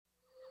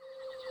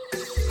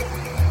Exotic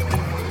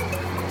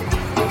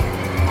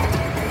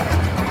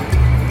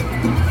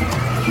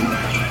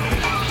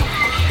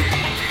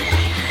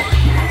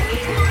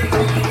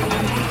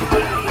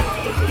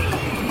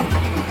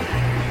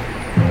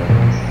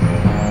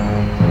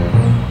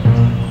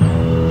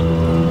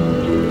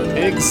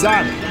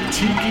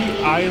Tiki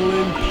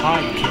Island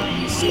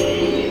Podcast.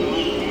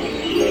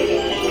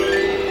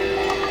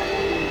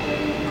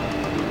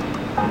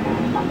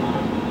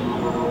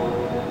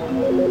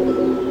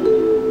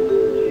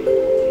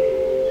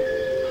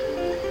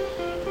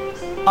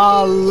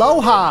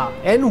 Aloha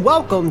and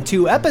welcome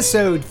to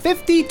episode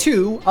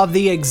 52 of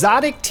the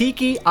Exotic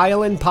Tiki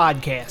Island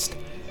Podcast.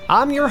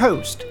 I'm your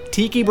host,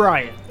 Tiki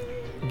Brian.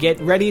 Get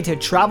ready to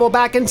travel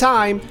back in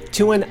time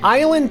to an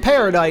island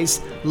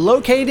paradise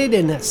located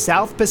in the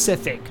South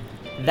Pacific.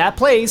 That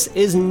place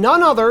is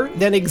none other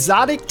than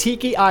Exotic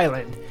Tiki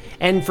Island.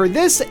 And for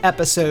this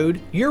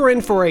episode, you're in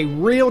for a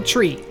real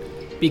treat.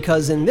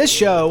 Because in this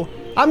show,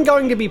 I'm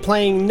going to be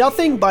playing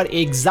nothing but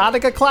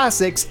Exotica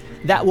classics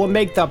that will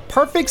make the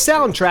perfect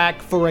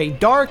soundtrack for a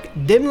dark,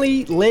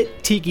 dimly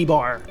lit tiki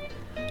bar.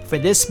 For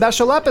this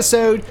special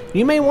episode,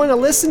 you may want to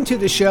listen to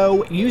the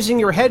show using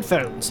your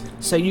headphones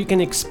so you can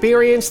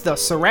experience the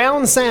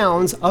surround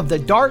sounds of the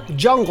dark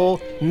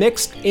jungle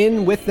mixed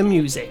in with the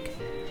music.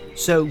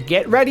 So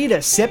get ready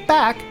to sit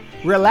back,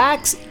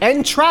 relax,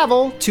 and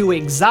travel to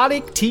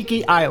Exotic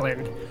Tiki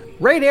Island,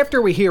 right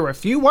after we hear a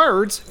few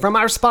words from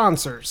our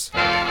sponsors.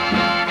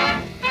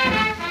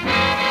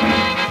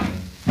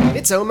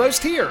 It's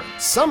almost here,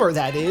 summer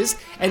that is,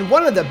 and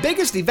one of the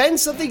biggest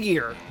events of the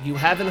year. You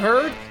haven't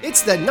heard?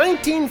 It's the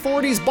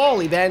 1940s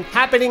Ball event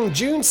happening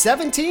June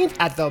 17th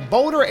at the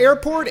Boulder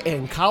Airport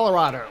in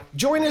Colorado.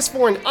 Join us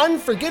for an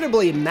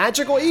unforgettably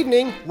magical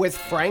evening with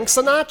Frank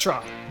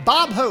Sinatra,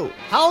 Bob Hope,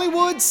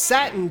 Hollywood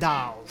Satin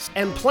Dolls,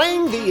 and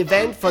playing the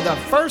event for the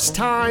first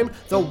time,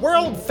 the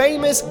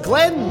world-famous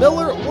Glenn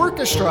Miller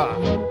Orchestra.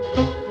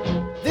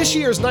 This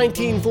year's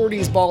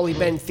 1940s Ball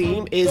event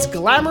theme is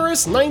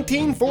Glamorous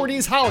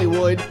 1940s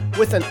Hollywood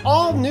with an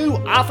all-new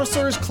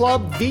Officers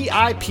Club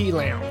VIP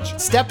lounge.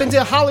 Step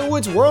into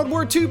Hollywood's World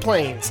War II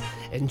planes.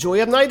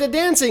 Enjoy a night of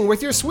dancing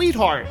with your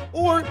sweetheart,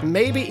 or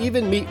maybe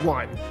even meet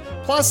one.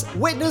 Plus,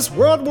 witness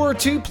World War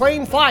II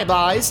plane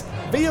flybys,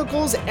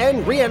 vehicles,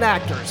 and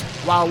reenactors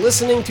while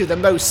listening to the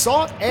most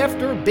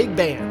sought-after big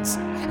bands.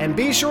 And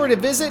be sure to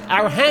visit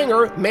our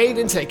hangar made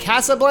into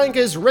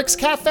Casablanca's Rick's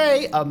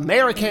Cafe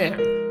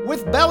Americain,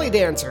 with belly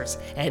dancers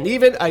and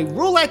even a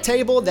roulette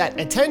table that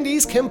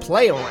attendees can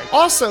play on.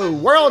 Also,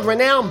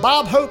 world-renowned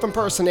Bob Hope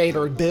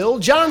impersonator Bill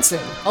Johnson,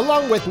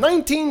 along with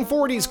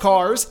 1940s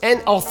cars,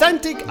 an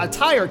authentic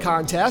attire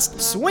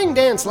contest, swing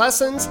dance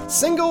lessons,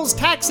 singles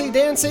taxi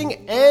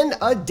dancing, and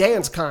a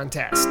dance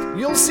contest.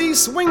 You'll see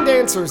swing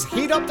dancers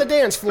heat up the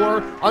dance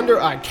floor under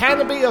a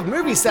canopy of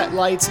movie set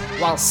lights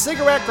while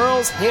cigarette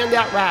girls hand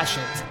out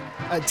rations.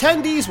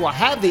 Attendees will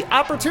have the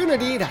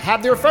opportunity to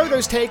have their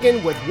photos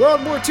taken with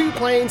World War II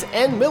planes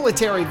and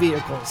military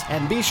vehicles.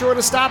 And be sure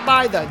to stop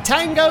by the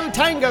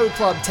Tango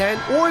Club tent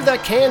or the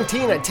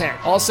Cantina tent.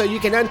 Also, you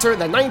can enter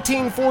the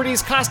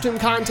 1940s costume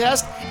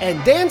contest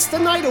and dance the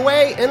night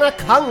away in a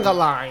conga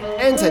line.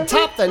 And to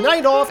top the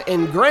night off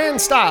in grand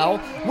style,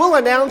 we'll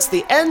announce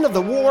the end of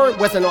the war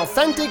with an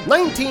authentic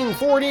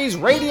 1940s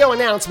radio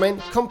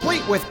announcement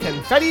complete with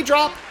confetti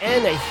drop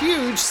and a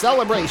huge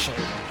celebration.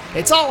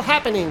 It's all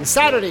happening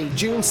Saturday,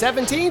 June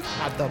 17th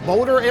at the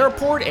Boulder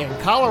Airport in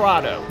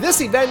Colorado.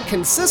 This event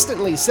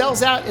consistently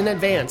sells out in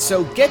advance,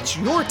 so get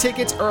your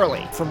tickets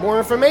early. For more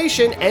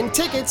information and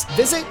tickets,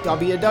 visit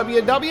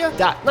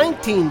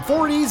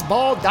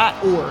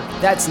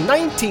www.1940sball.org. That's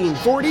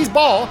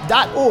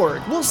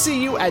 1940sball.org. We'll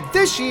see you at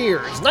this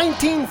year's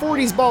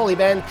 1940s Ball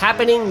event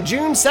happening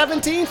June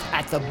 17th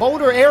at the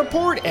Boulder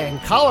Airport in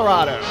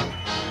Colorado.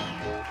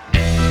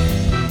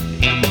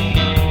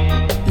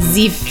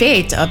 The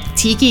fate of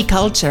tiki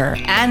culture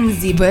and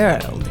the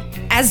world,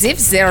 as if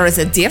there is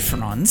a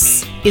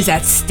difference, is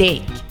at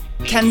stake.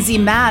 Can the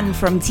man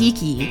from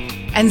Tiki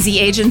and the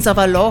agents of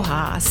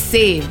Aloha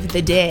save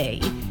the day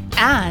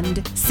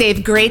and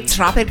save great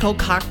tropical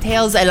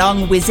cocktails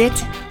along with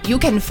it? You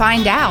can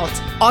find out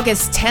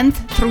August 10th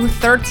through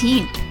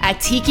 13th at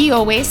Tiki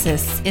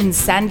Oasis in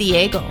San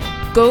Diego.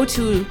 Go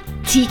to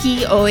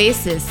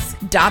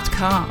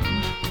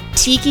tikioasis.com.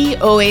 Tiki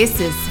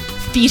Oasis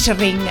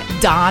featuring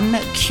Don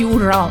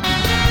Q-Rum.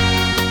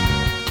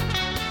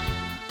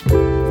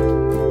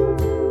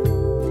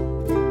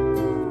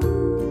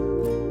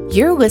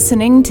 You're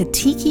listening to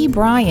Tiki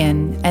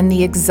Brian and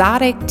the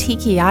Exotic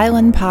Tiki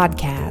Island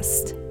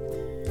Podcast.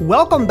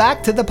 Welcome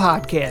back to the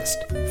podcast.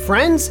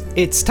 Friends,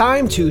 it's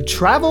time to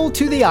travel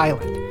to the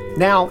island.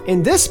 Now,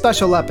 in this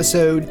special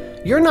episode,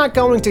 you're not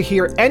going to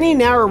hear any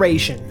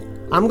narration.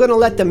 I'm going to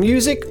let the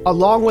music,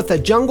 along with the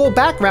jungle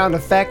background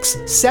effects,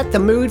 set the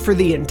mood for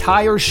the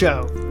entire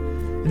show.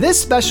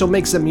 This special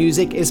mix of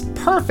music is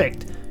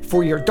perfect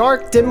for your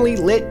dark, dimly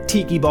lit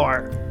tiki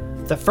bar.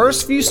 The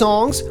first few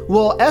songs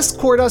will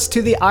escort us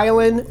to the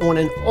island on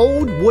an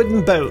old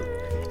wooden boat,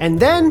 And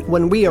then,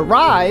 when we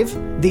arrive,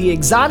 the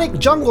exotic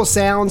jungle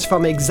sounds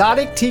from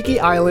exotic Tiki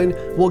Island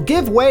will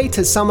give way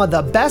to some of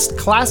the best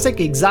classic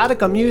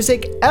exotica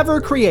music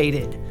ever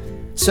created.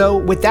 So,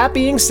 with that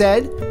being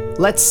said,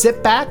 let's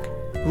sit back,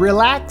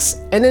 relax,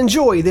 and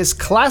enjoy this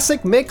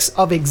classic mix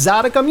of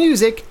exotica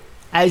music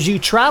as you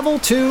travel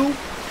to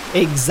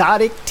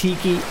exotic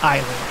Tiki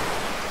Island.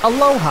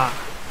 Aloha!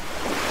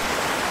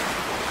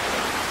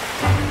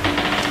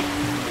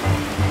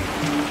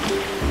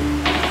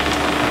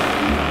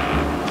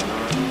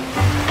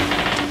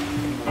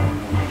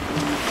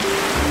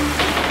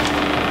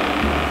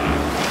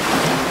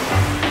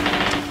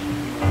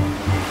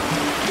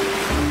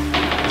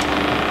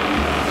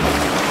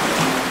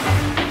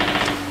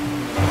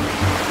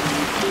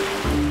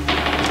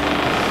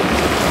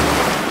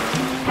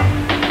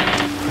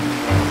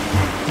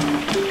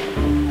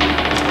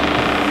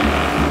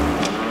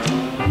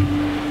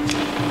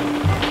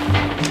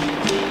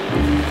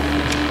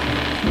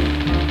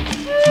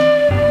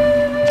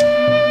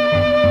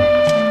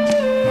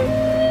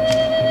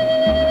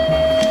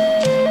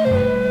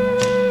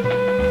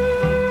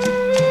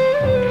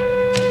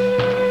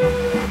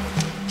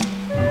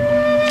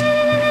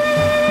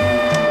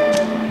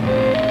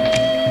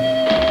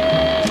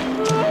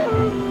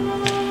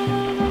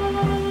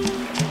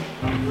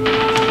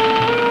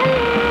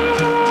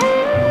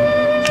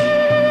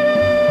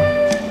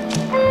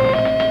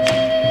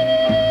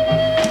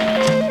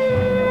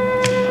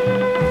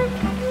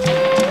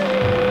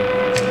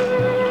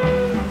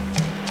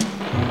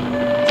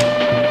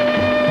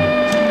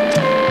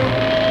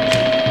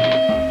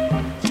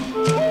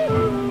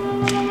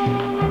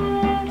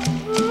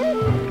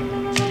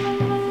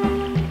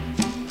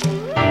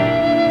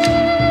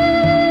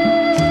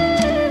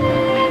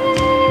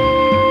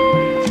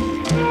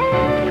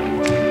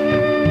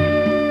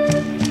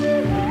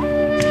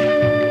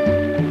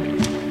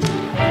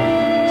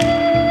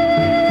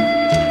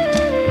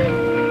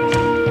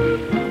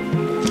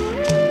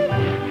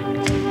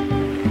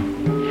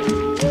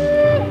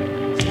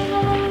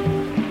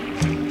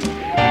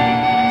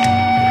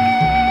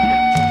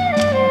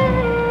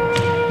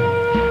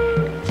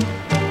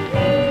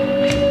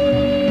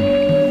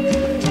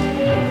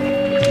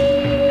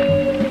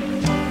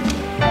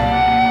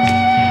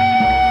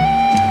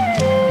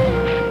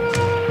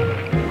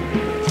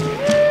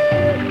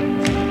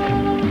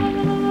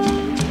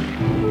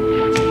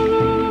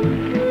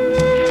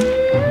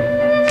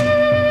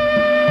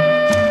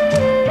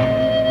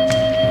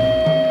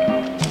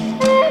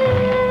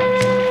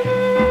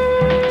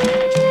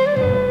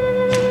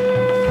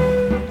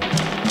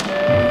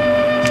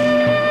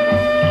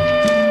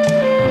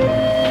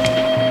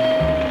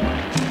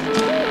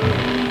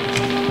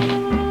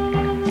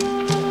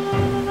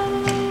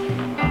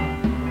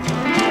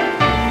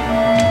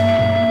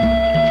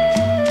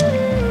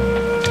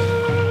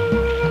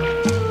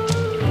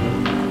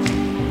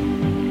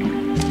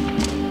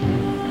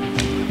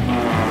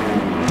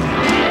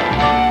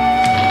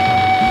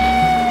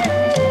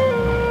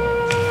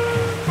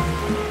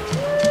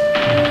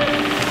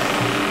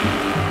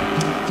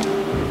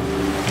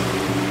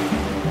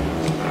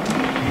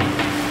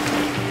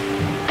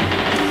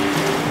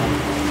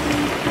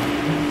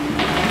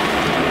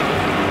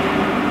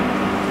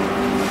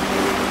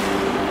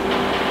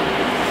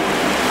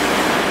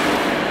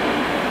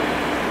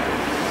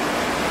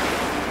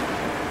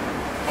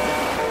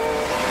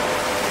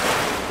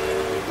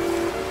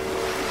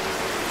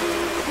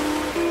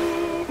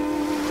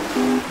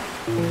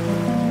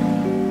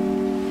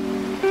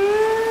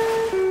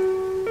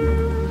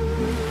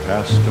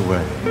 Cast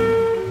away,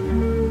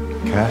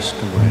 cast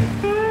away,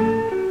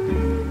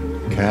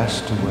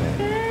 cast away,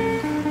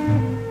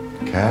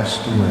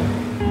 cast away,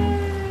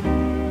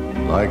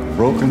 like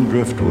broken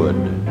driftwood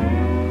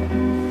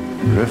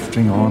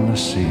drifting on the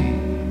sea.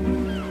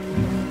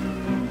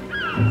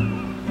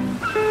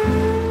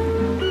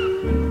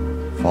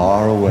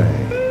 Far away,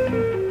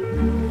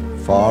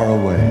 far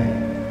away,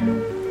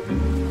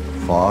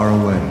 far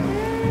away,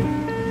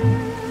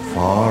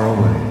 far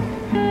away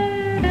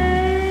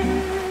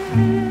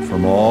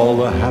from all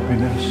the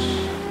happiness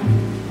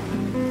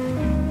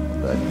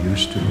that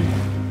used to be.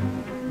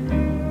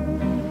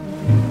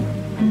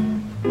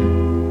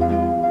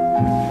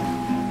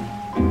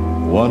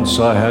 Once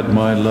I had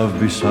my love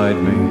beside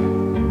me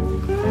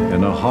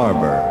in a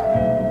harbor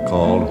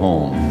called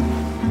home.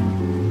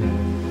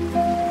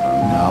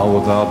 And now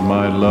without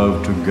my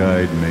love to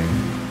guide me,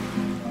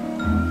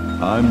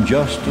 I'm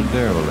just a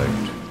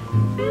derelict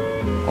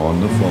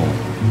on the foam.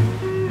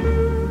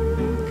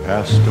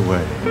 Cast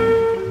away,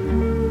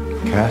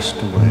 cast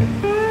away,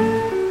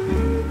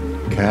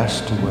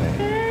 cast away,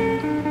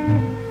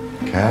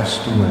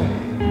 cast away,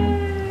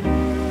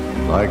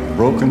 like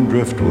broken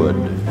driftwood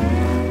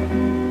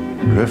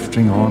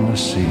drifting on the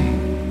sea.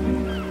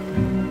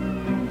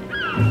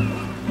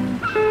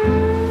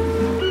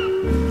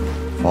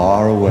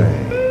 Far away,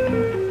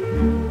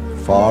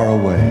 far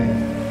away,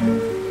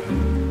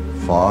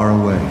 far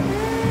away,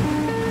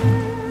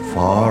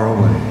 far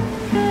away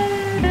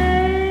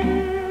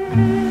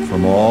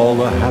from all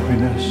the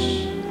happiness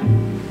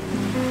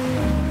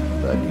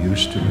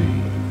used to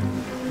be.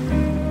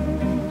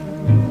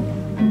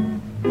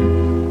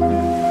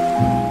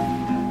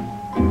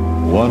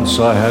 Once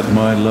I had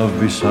my love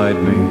beside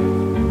me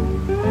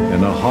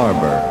in a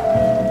harbor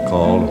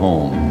called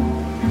home.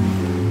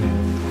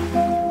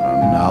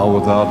 And now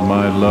without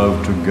my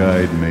love to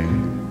guide me,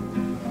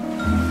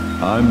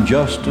 I'm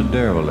just a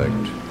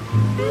derelict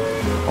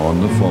on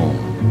the foam.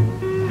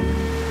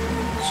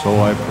 So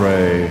I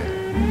pray,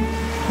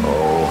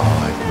 oh how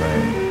I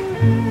pray,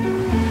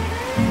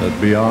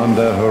 that beyond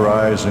that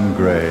horizon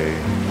gray,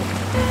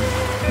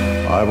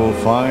 I will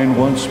find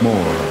once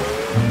more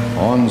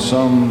on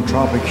some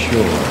tropic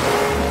shore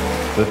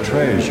the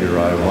treasure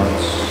I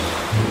once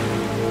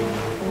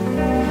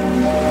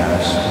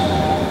cast away.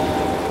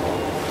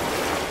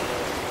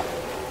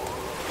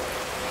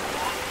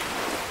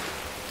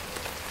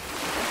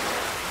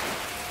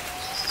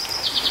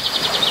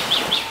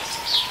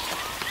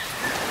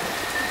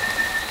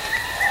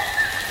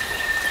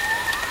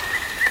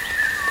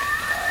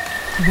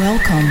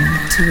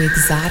 Welcome to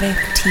exotic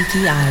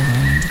Tiki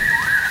Island.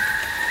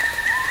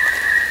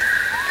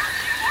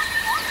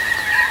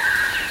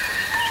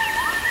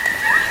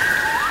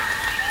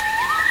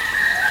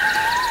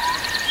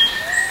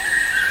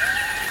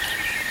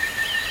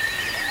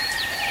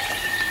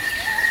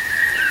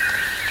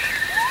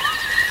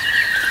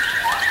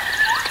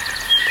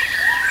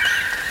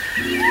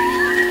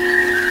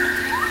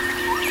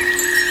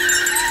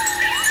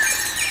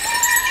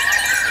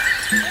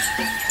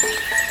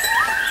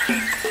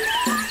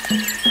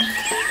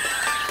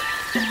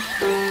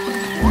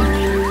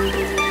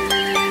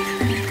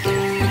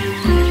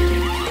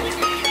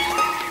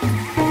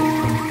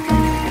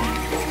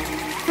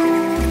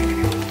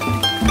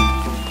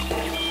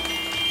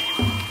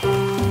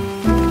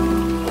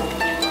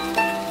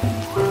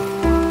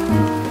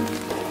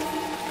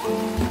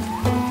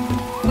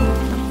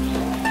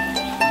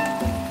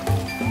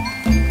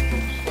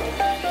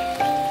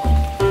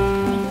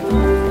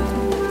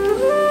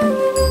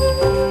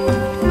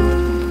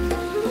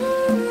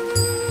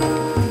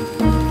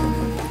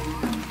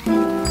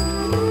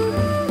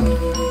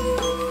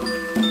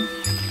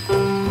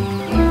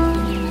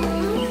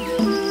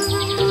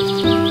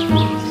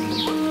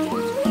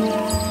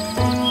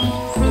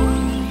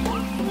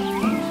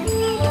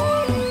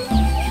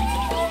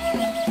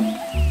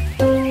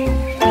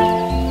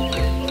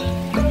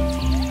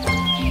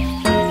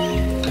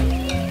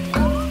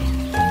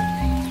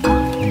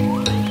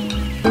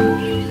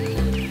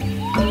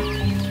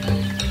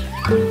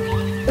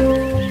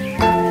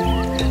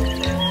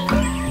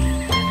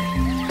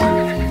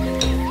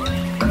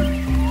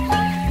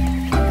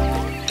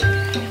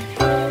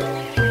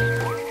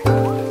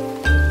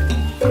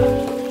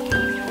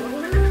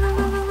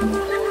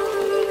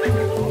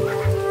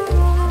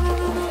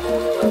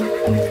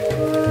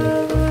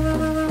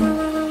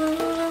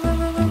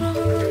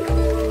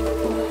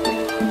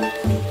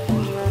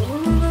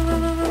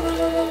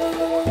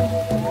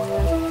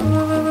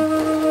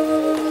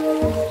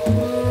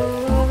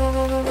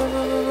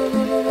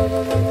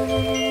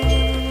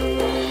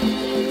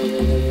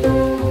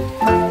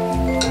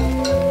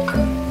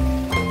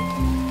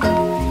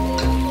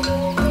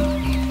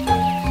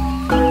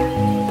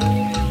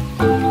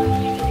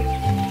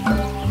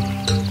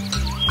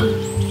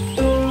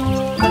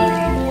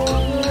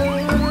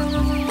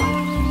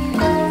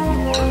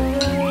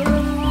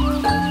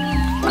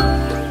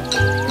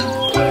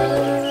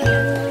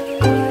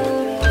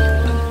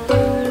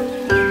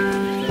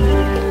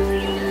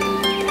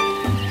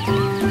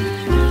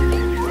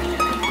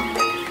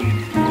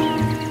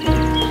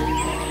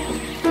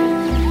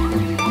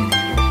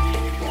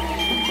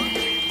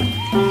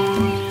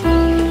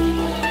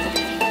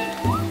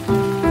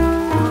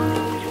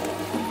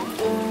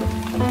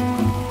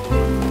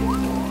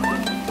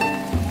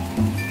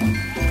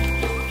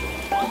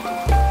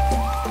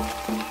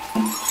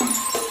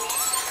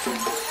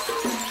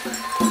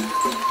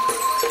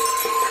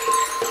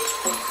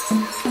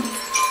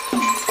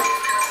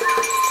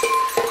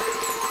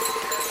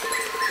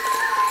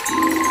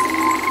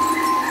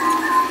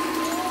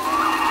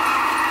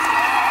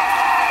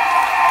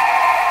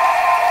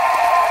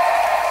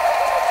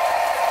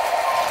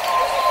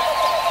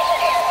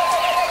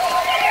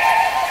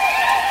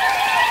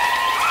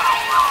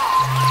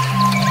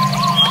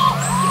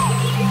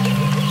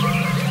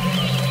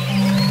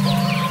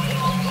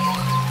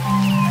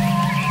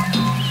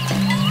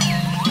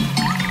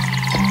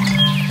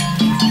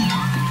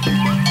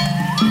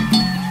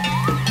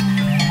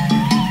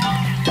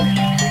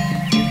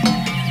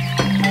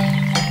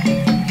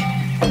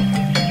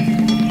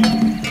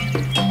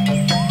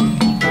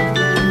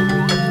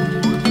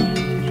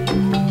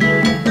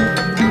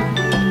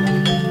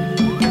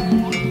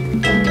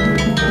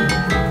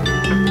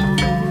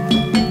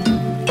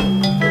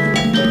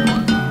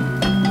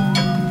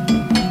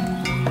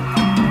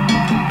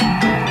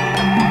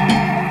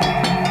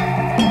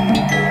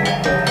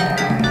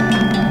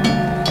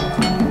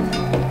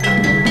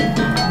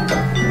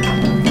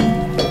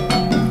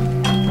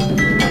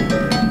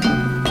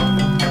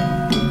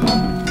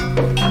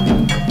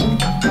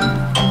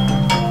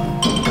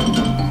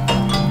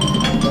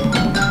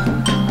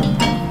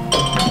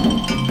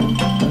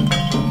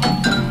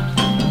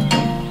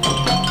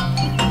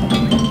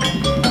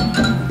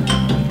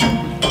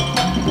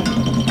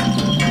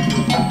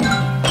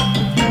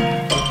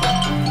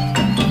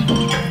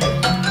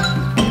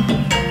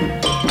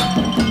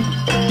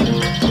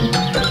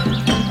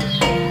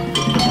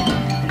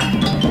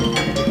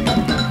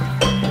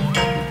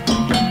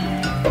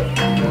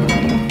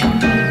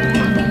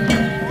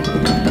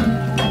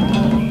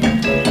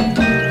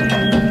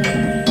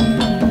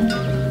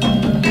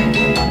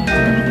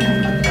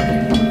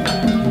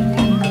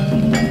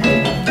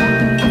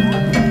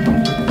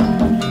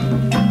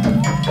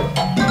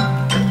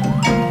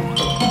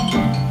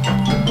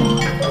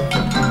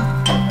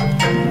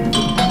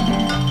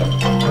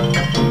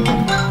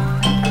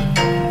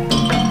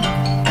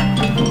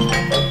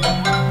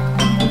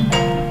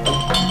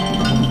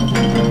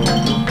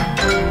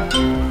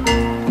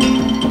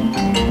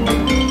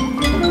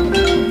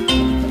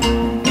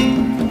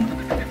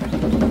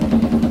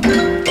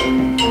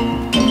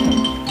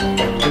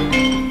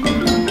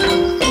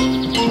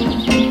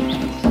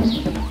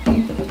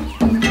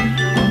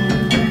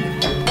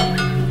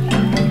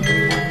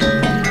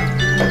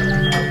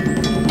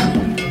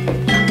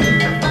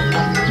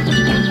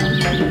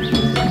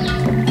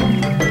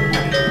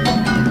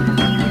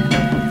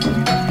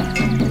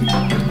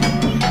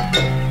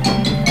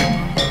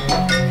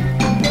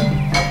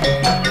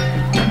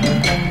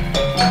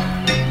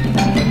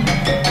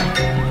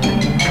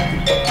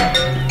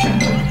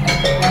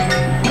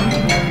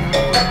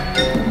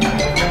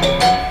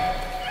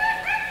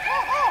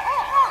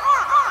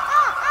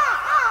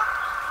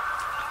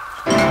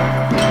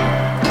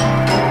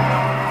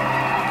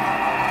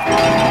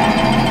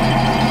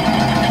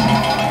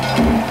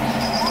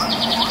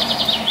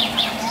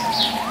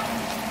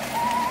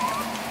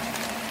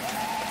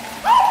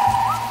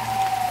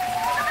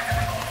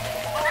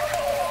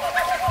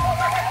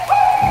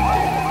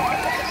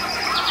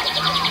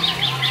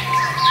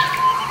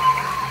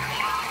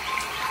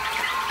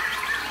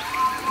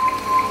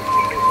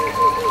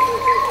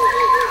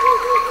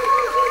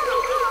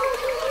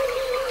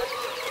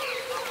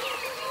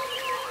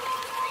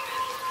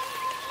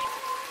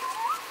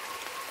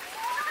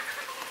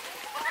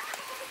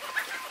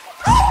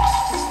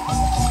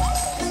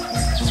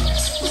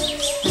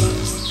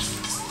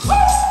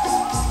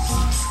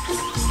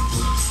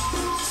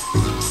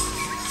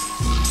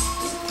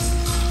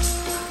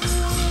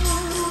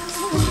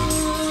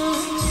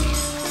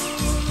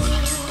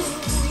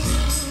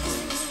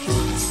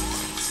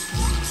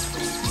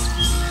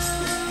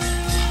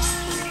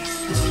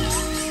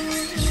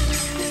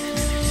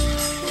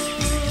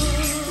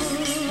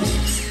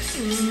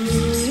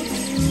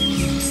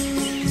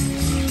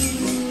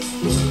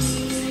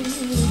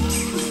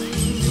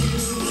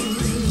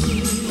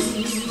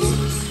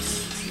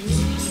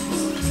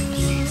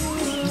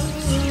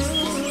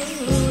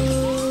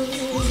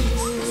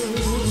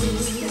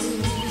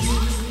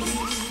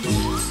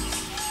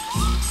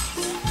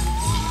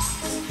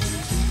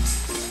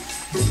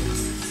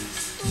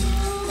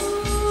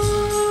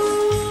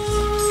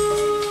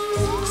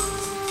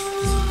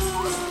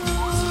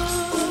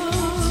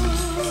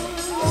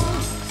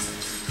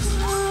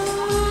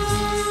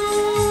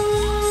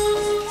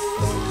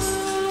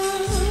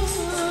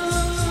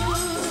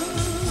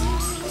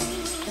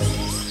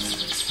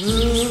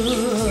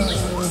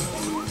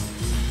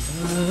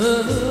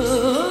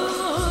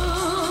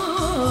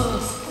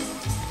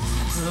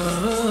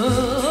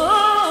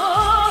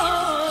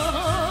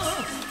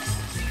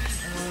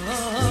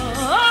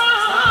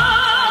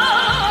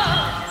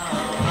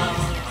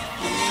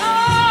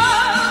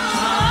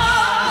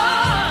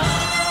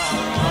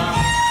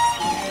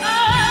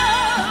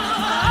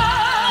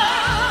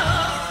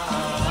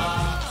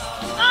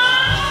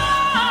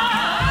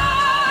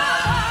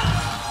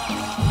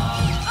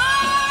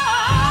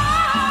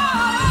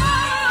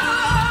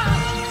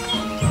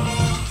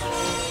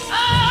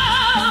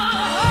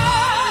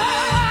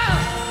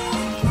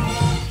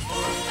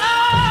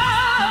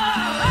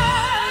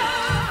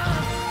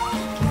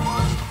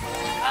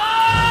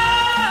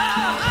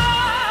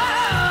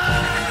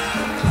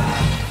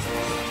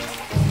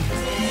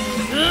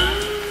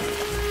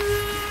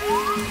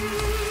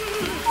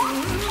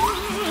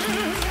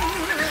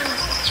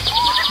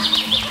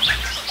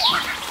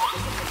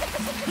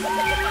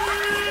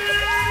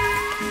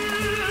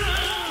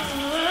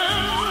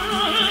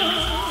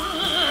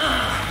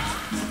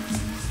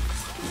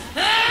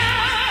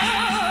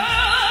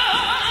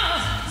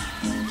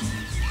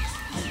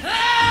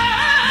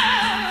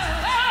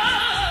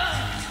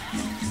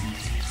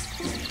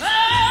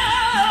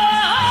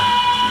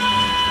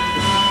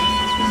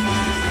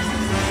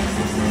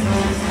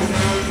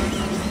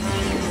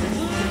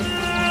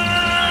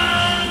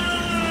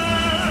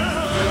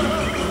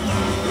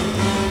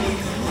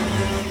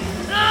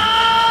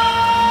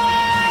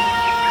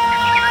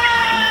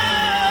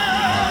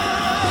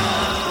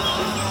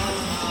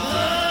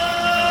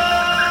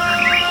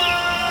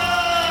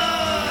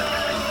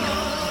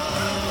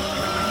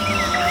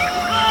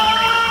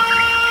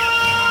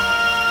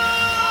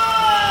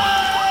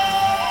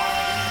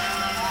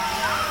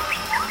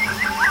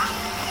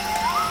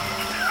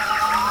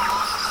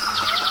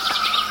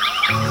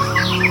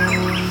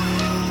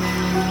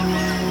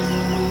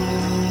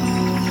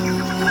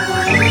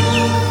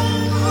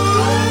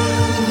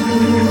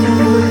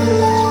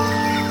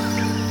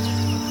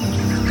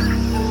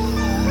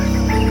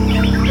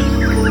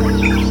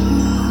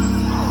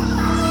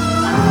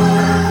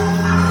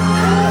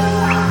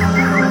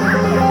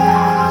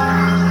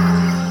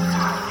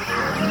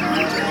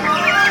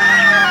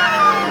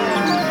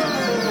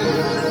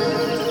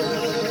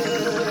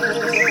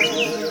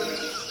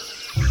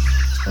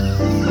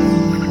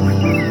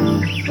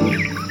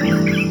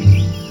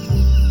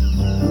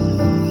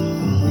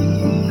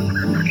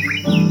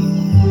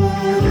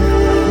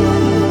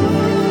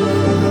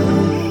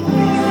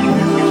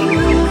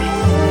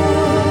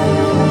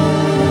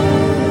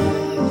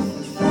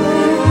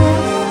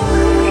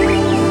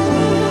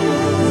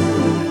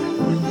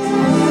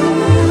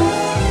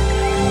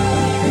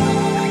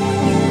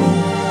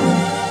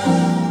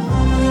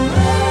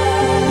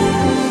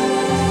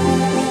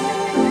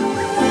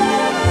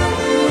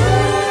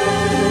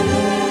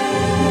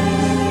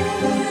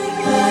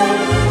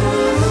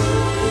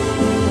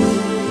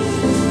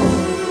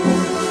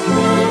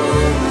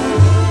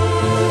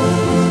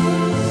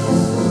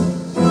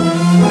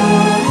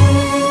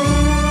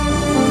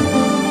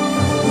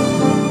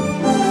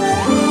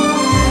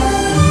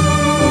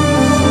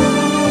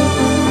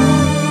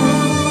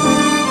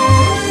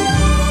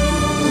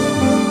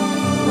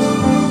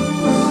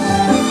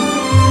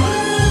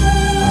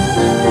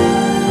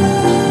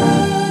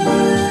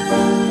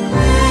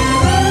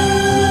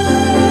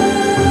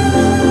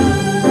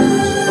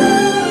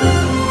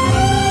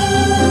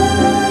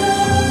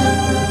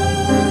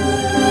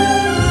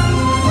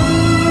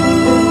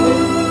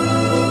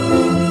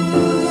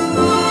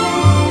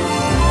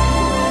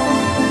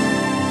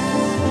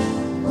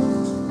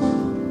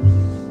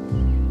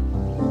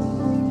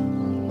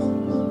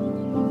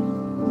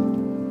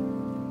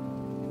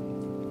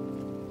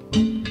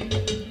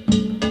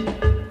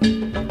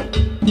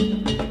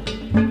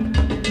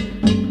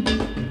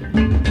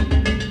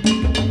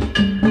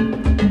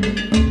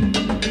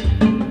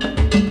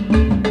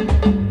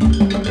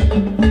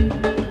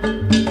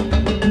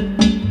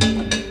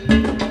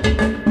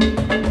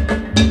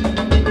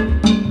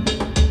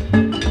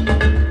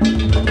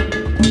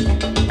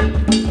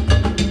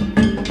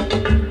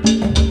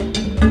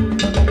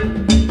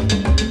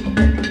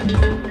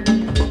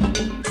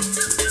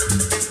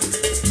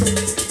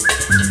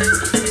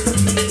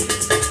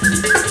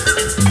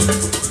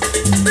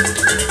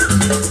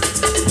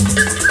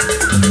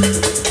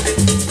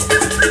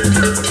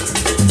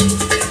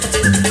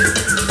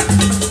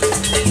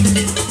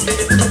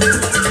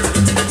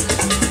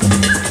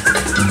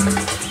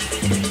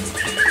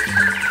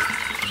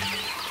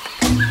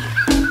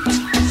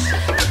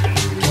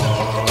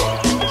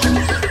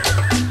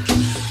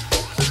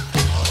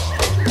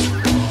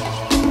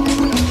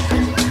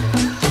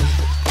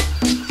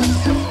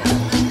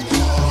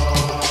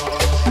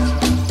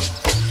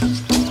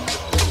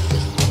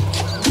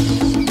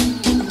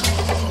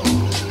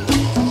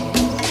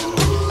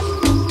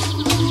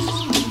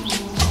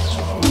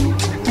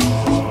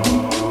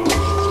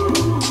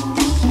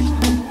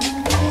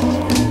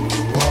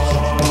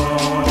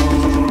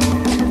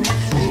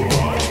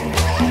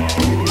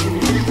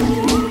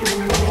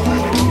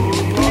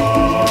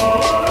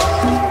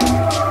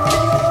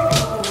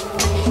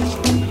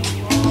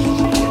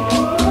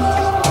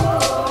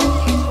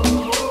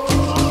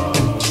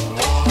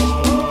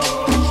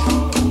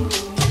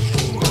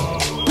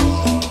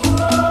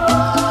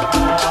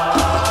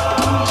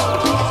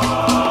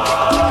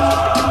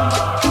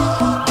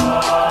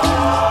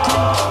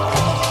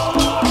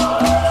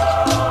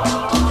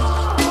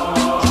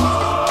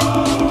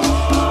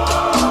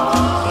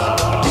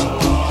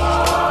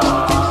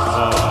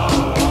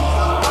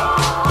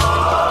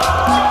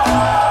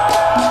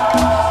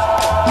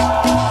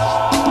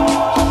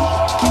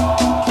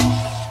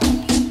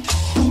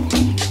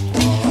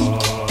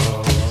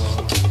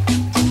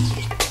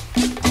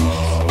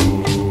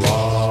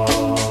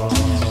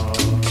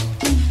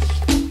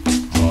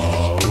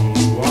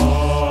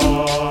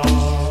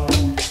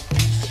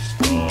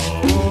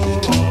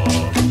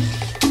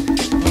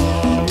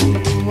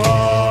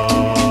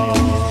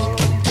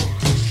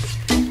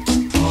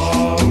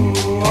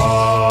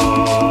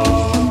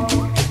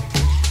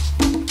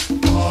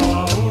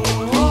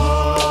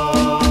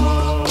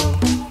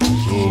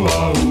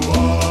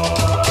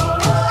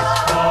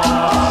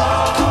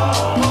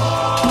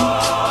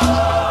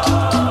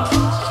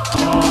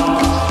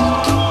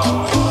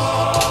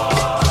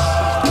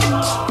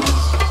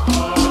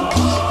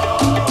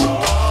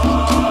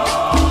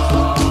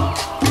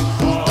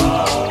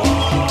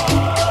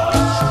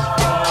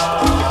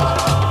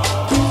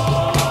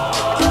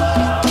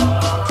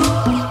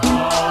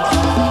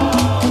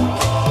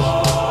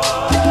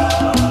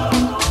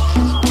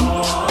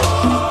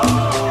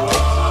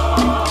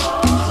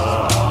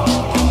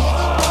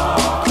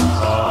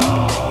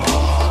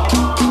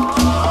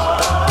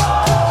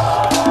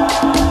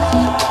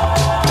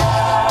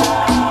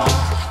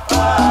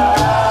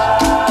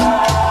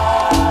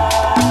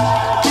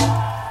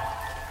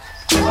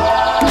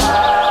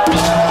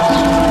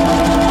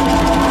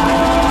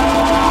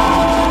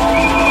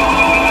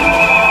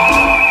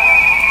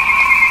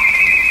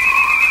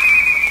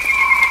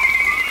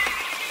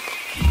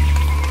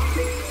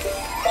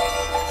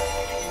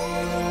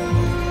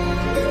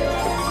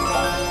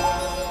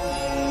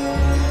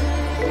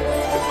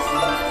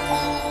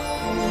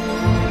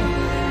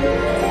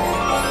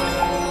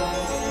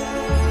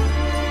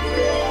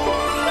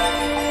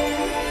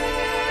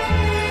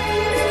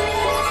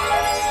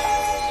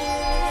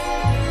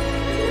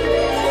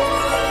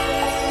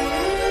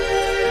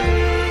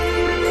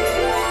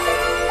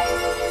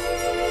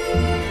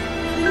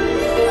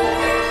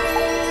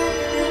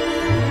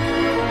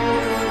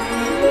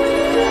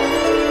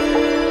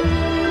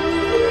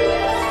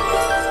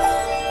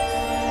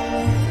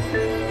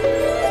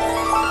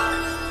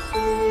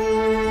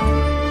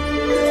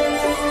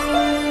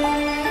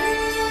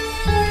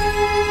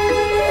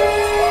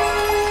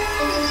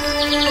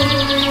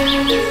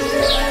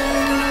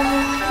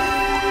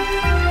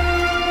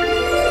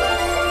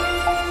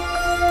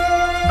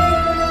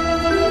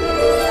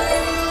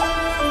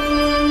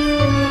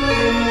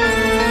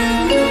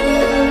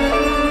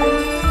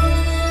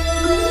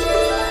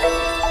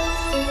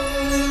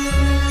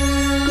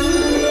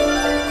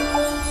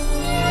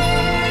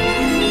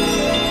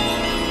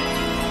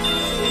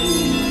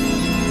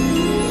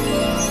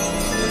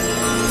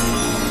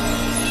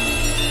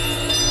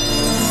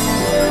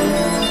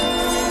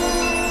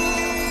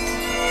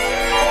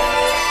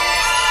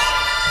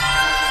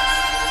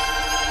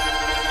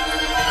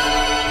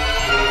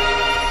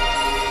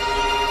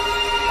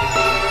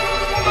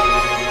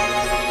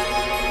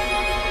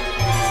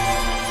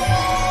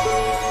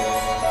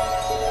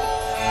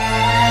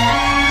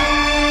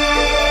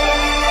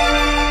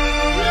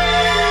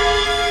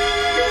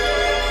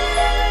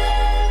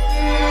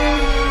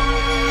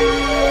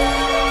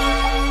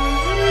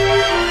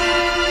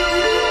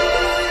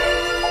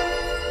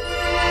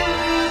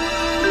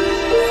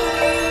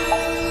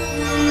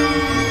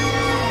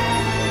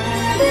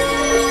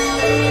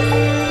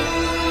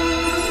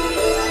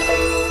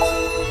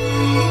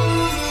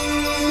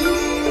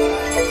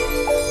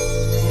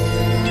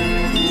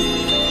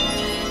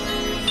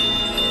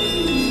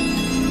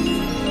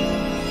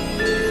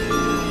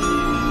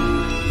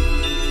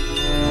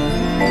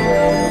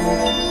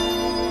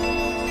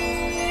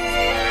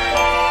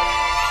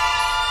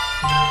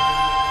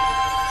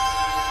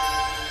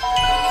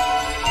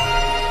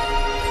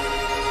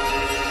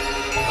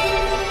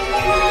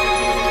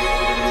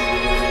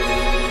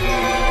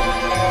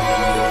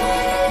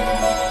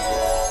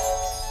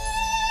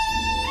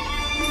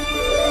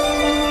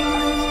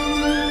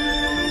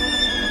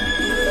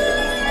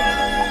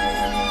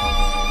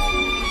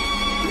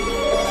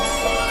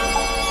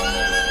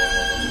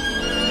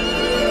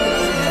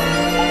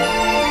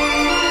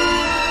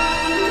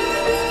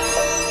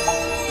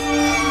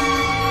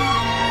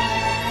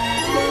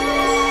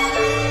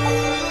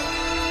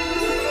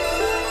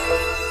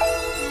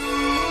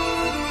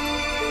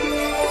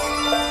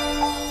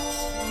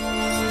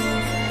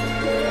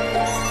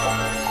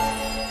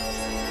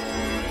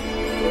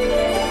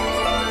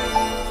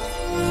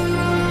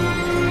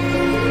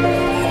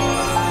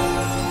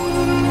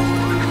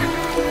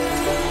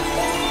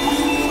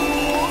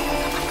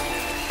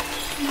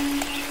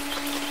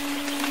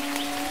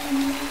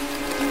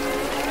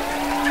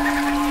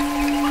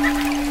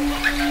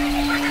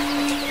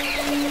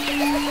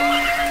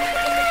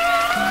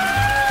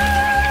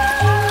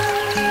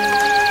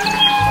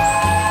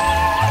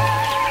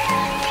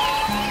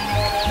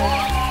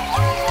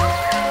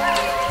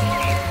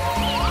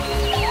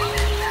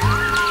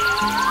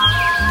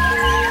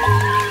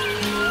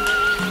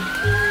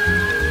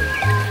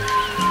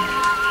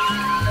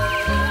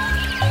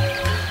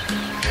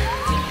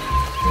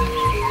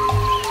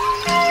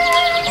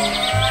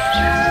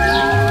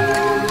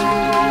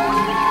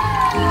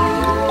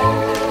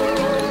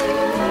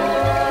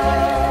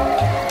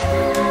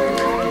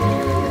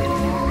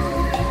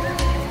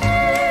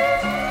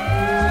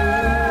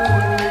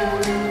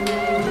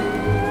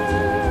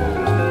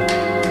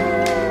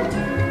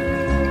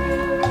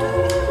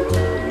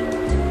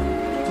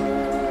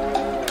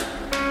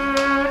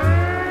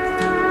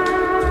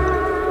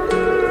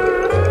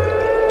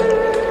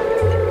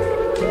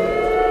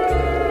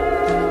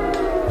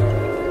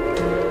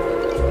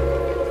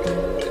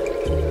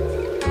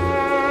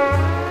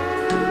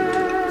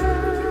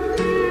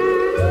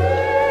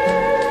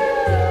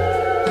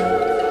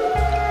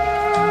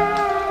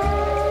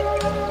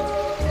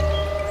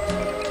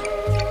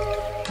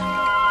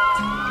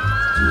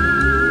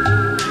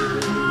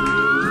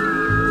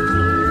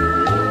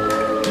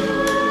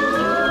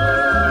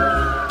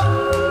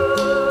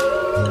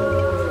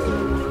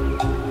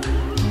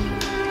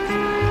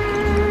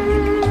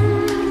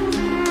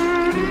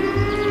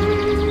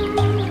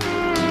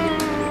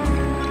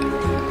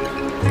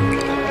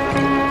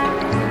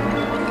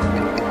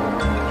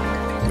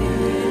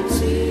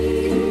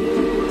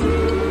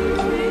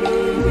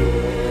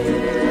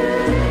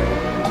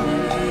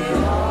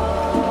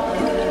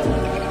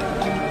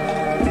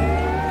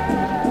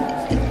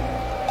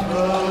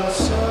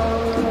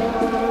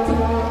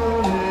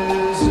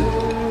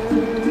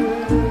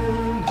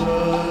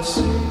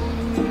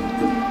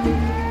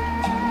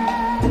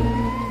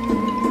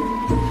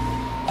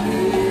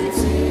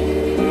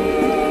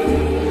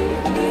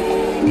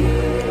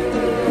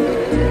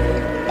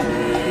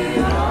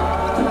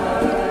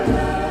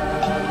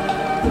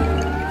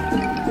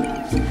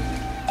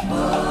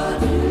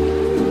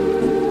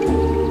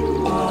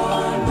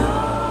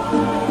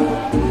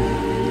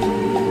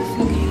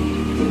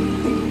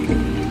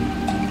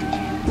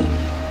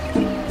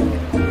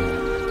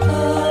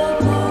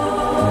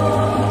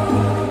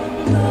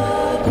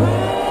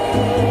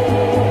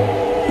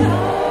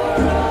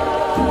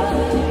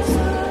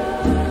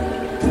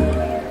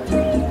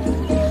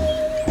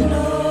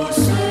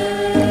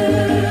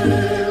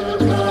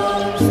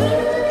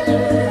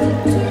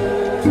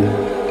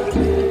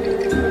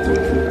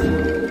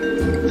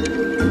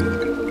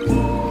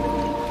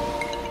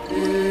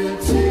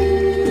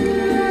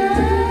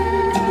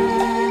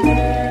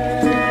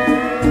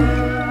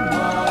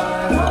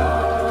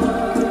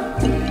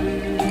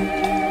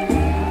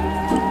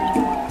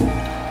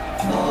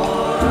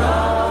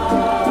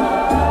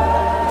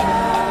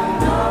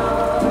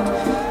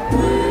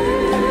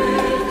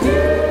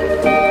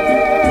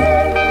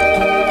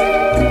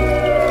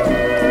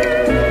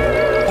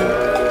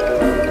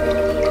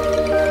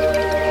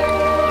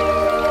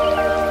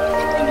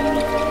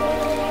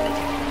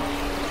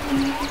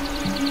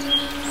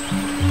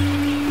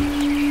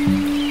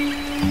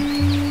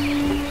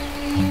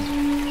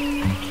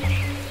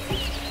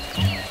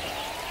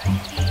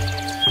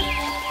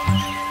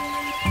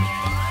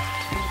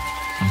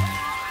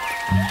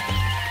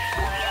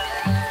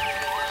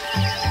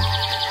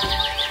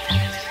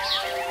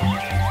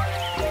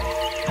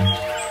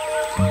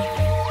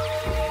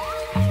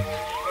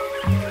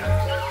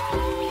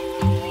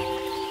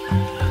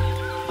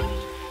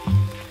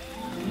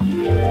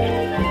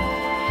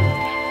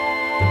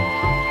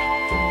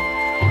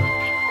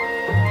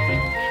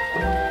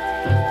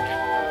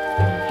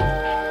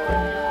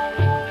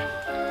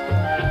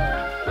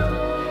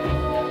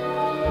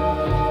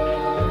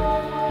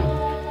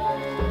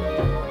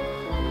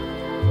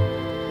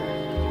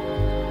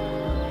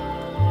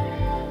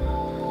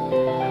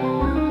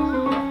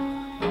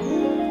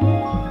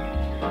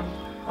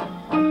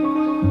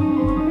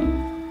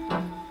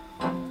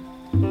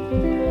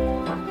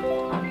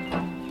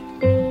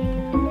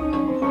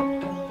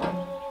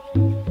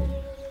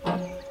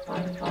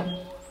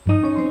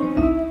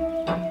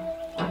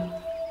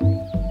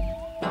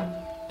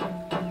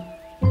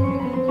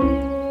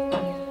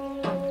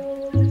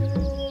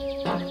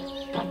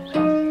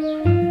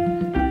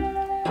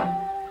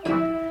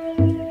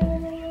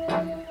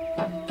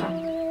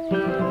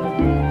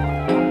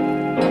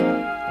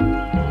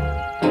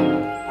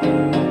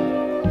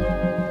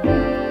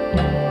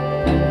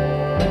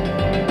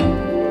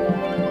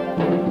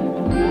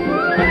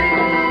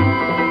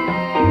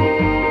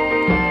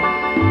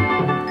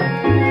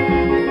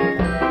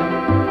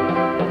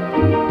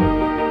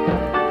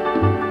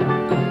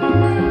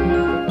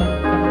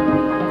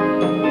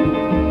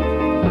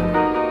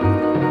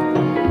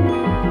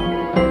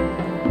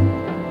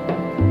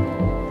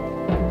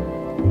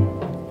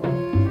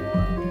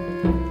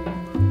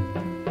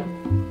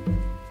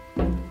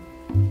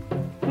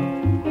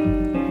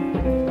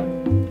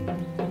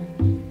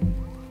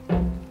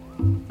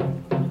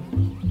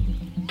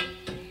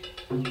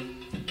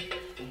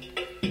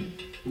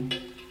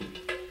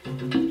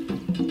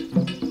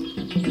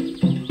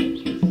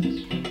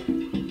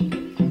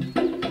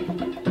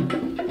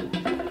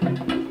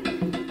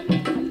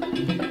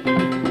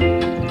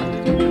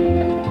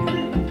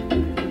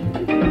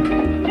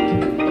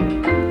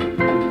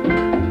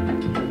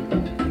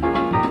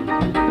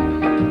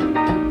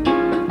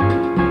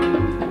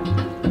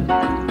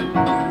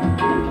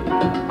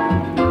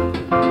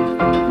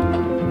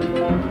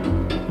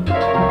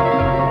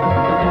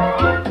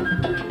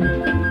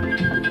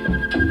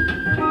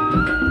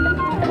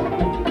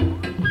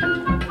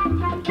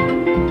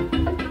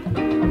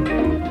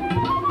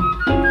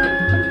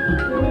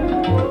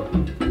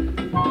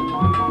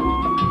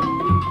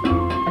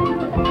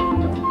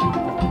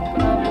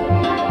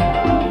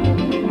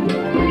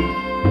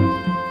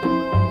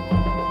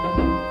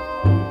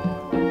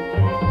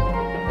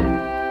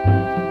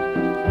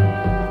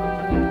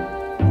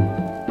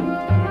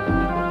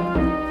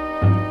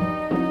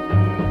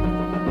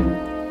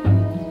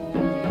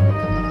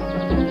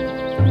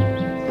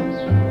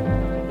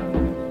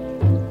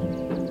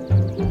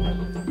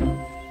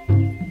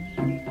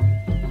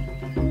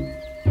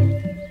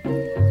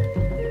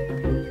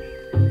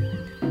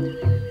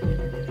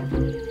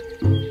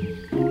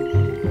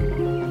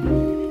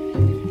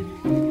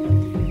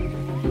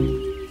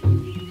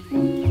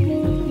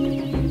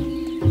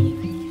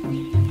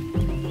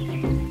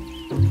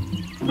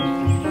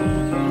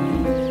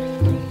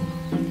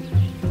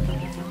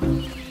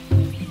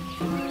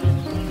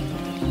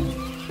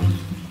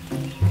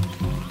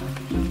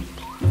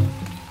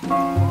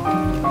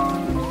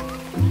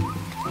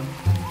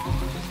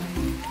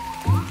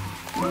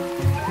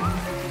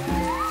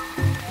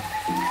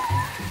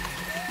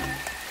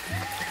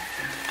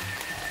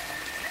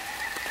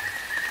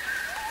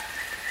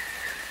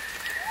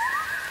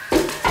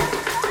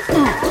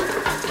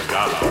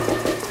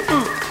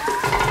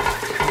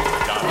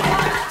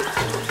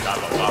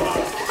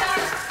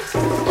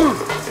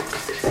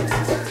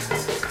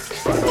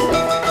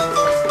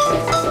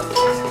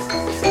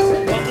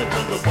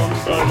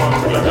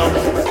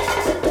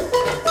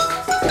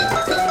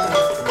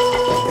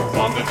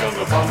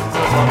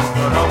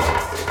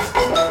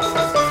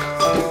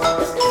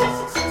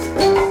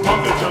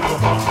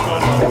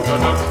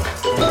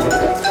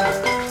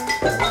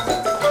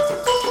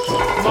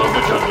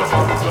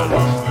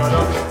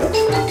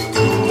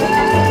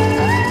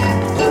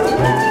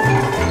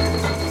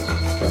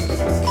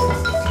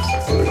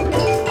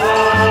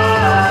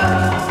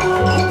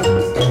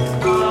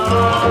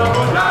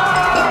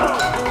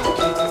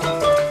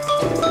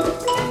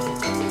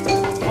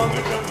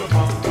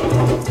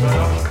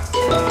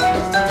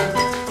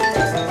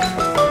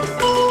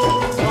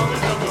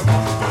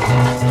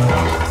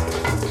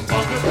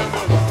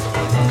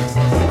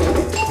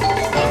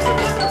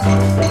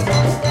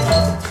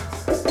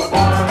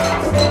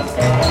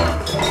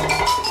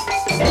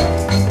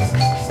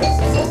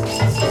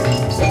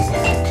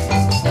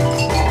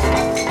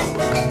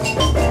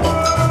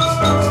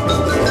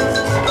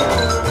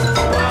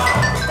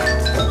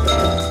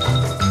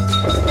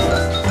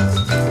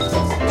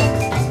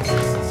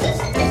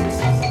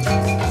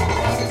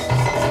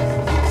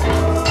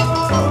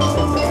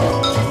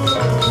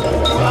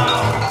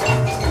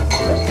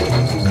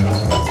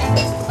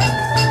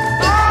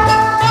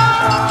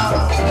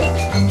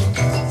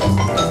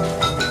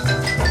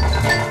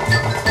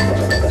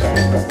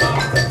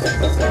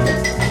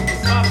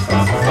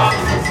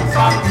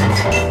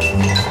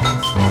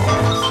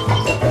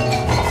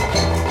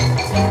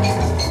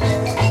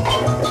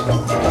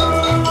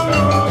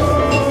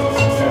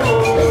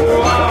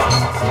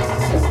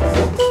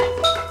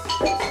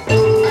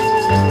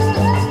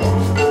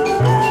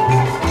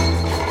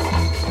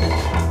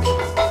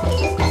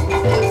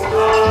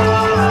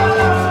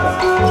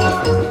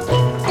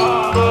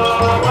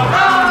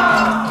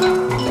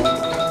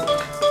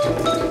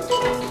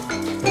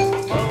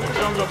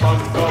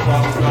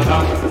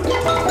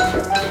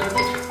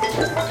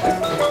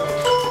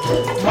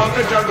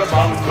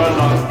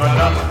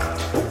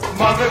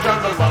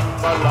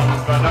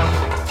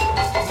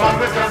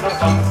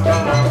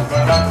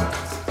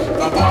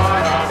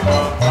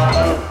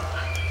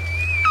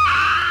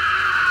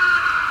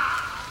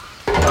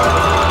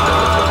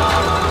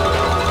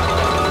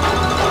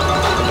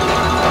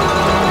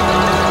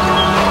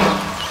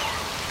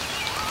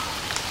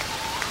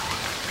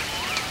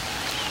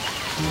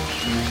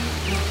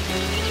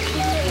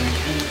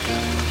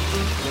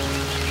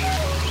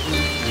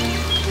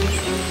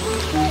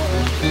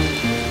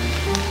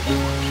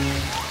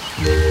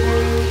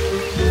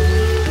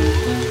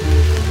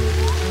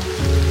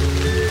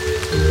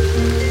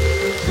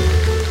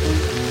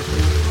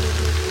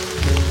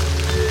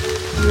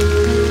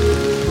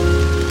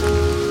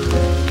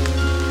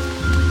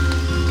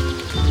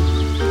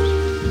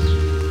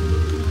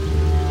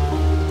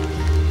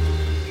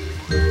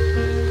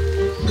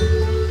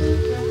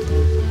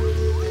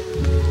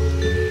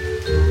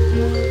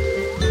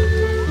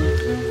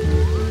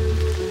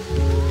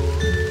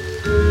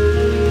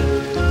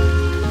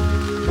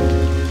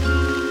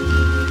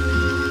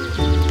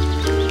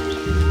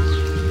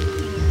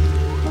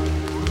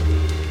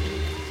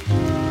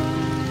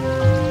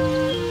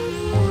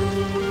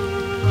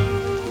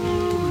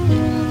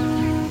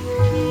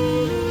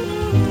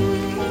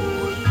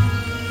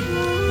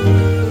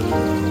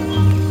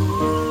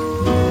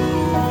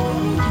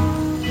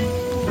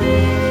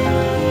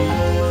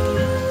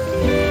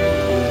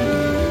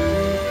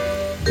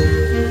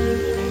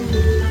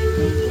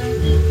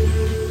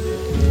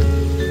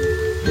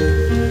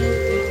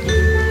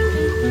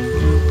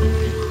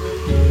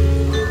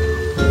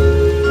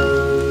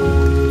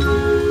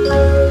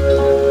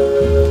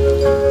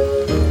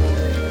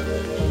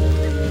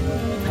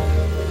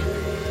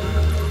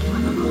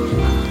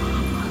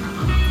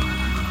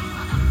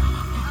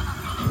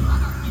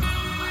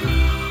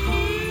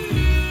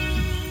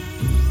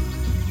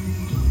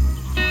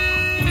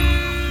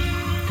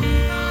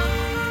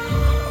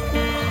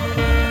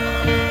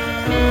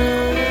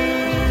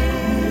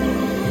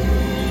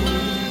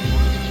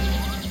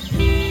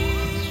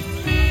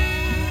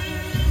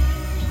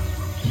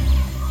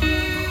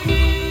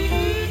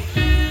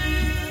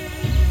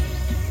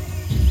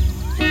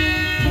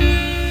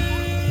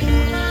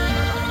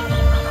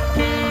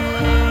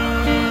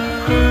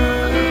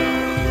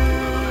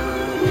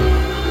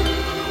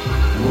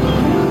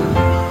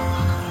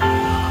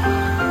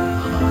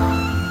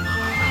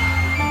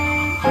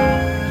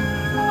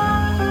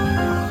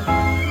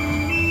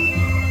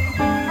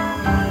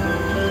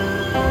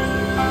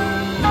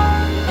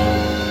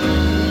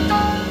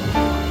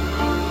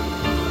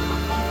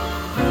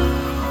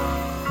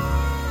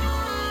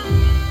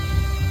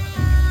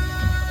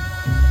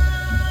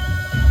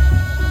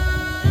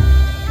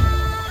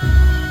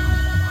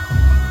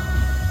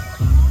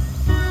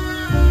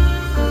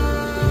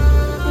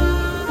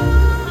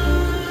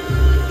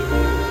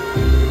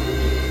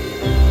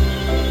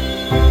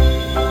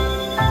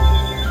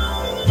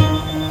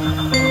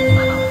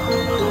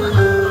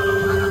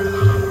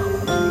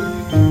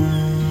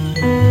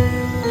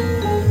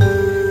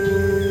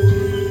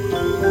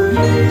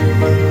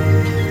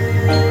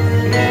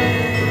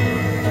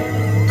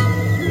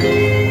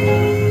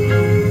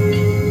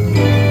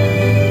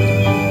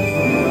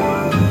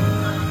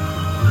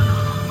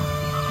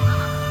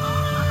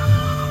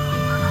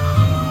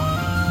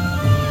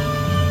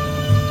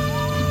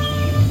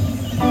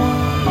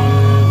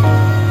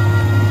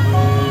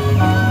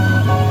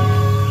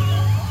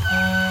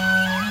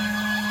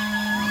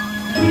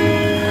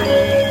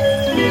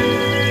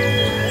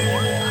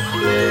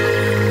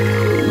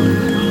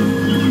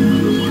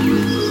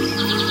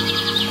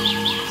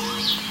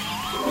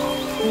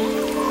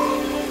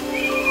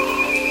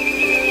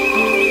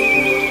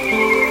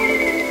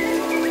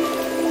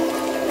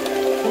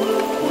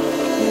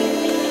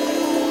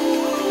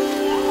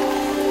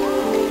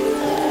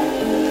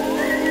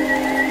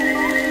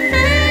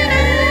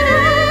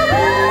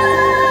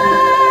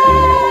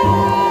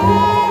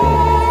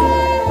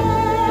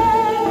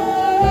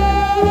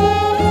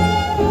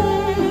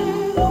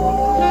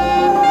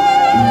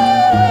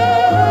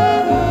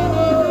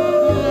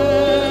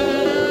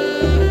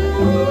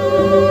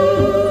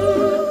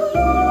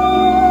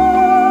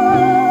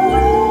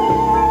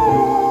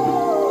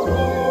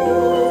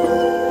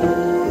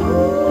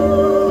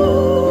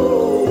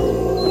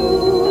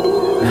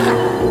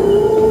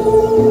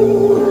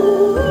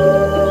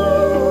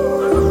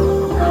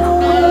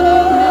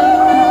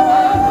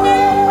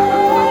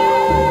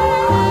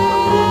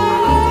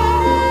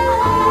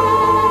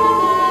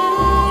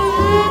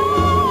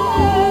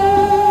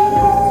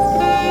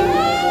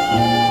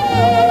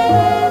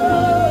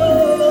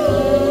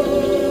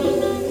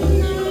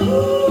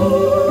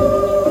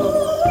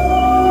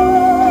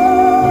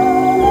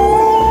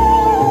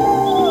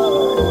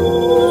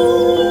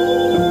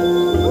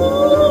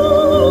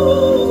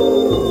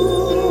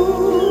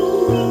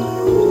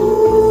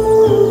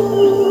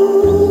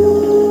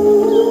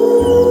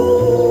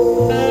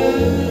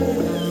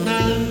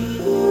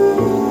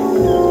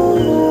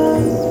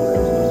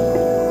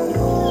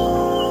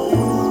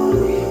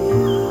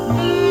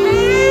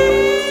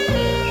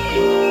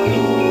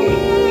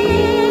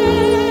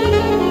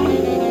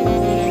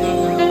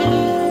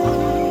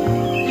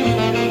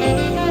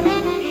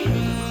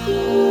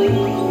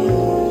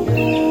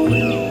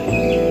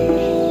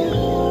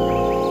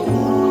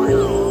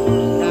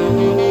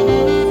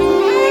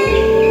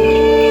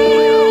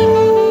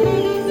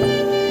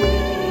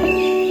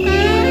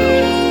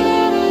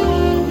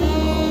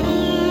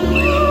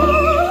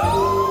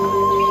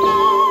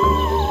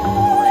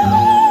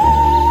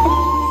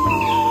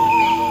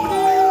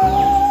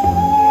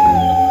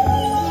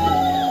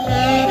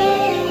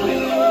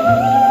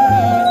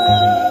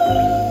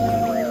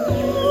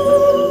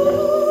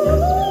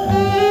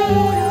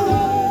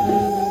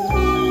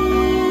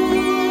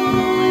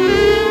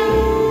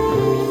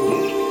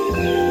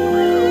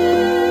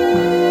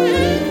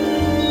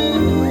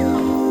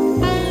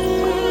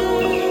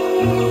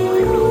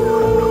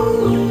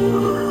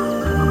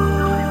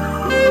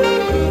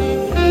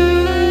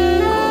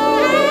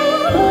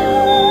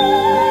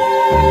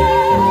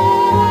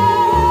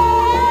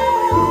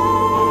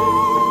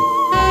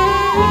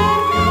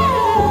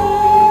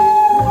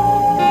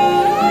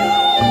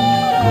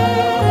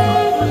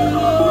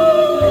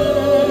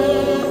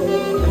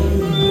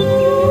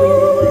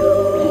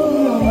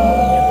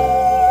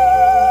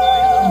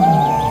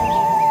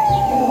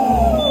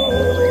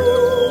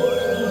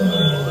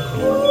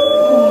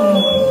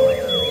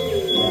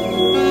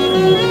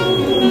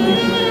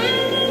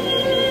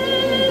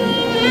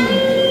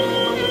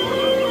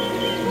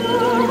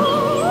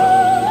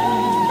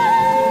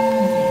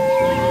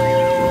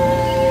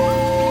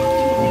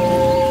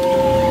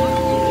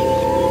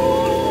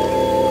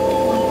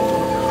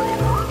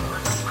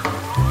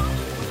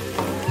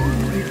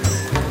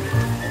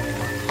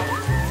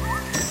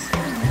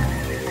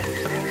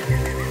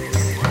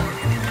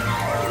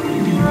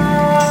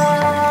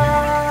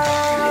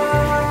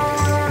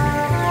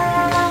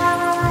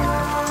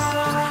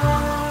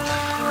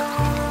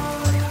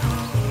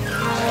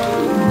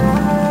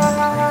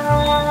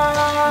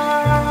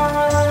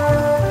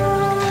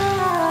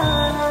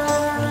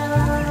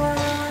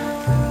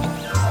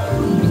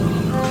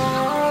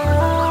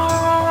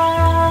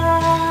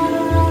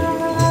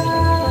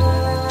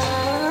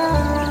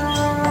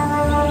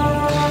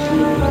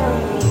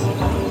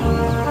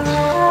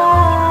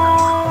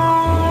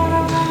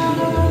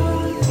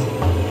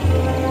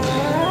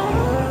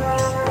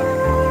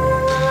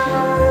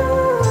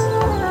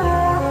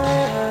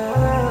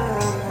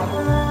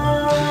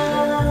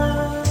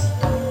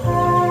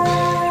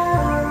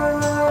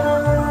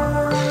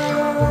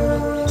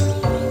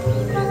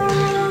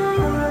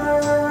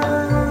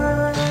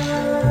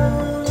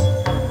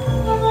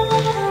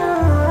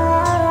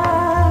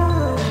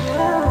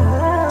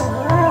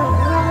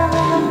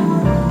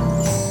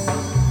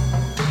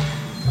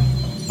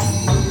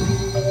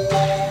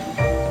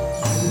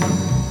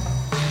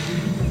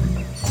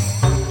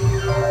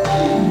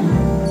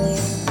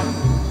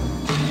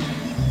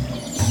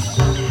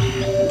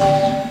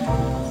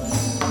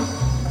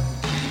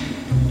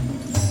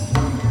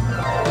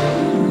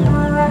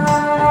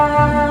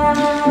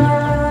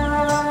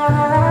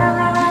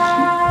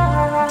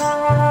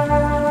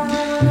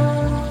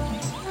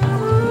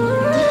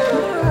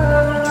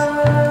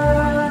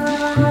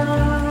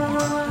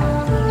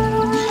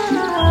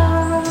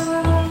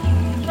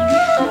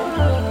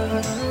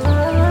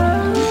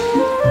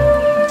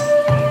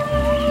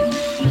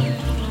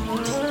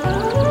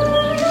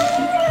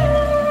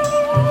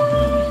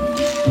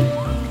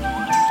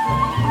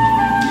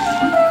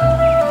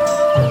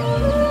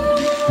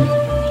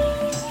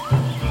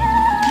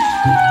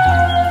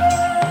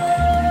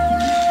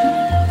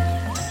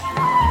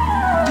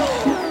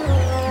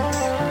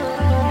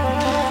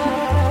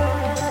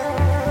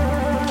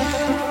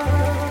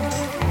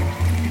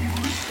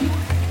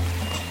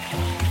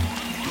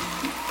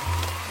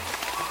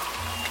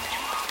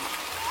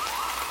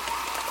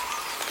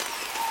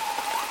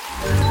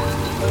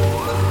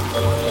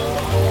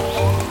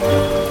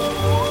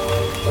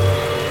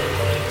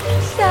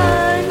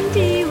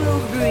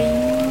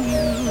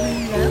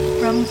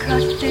 from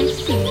across the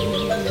sea,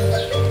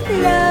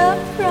 love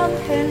from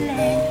her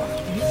land of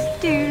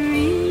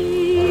mystery.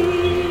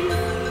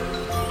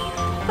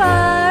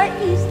 Far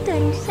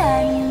eastern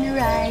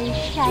sunrise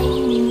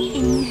shining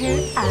in her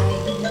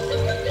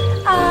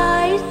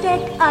eyes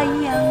that are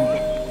young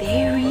but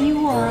very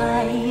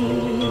wise.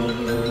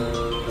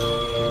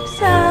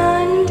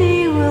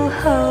 Sunday will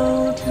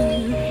hold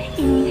you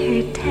in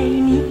her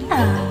tiny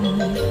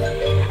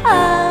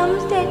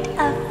arms that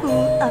are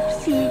full of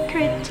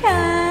secret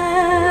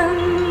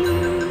charms.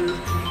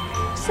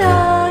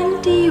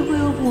 Sunday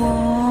will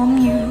warm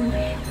you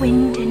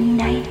when the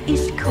night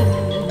is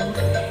cold.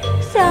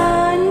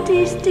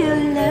 Sunday still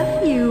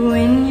love you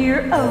when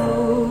you're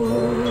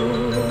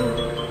old.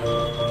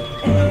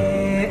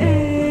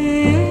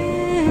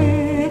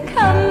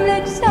 Come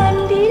let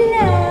Sunday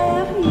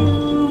love you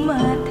ม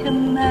าเธอ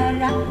มา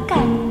รัก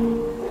กัน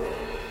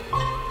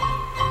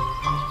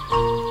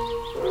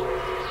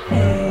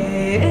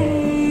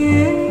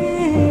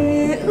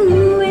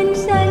When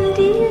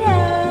Sunday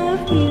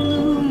love you,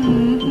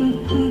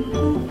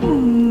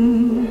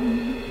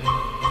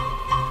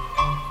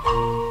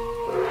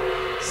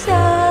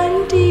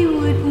 Sunday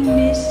would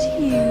miss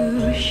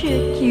you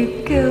should you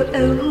go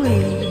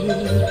away.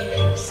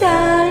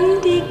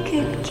 Sunday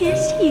could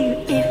kiss you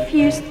if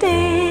you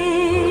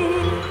stay.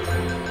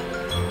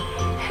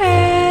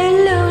 Her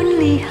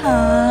lonely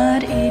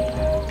heart it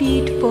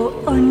beat for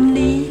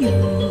only you.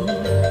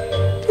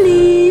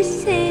 Please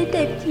say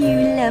that you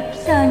love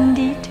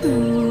Sunday too.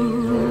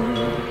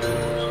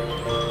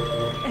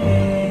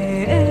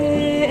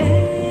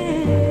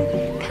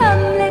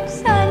 Come let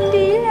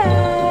Sunday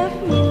love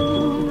you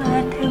มา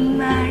เธอ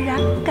มารั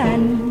กกั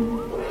น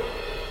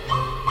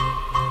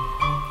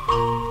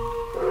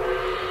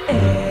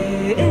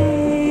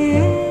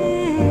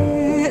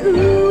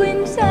When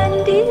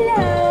Sunday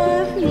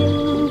love you,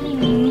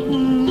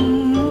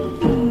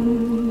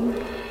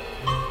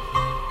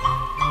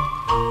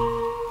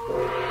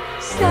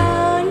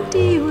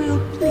 Sunday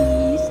will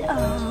please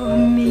all,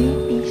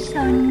 maybe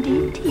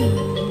Sunday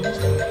tease.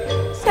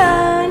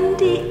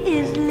 Sunday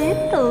is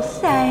little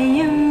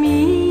Siamese.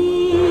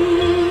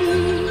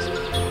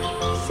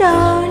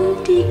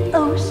 Sunday,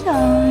 oh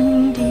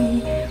Sunday,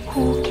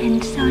 who can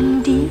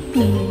Sunday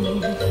be?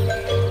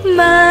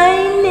 My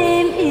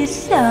name is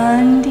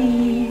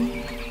Sunday.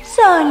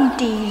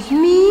 Sunday's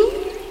me.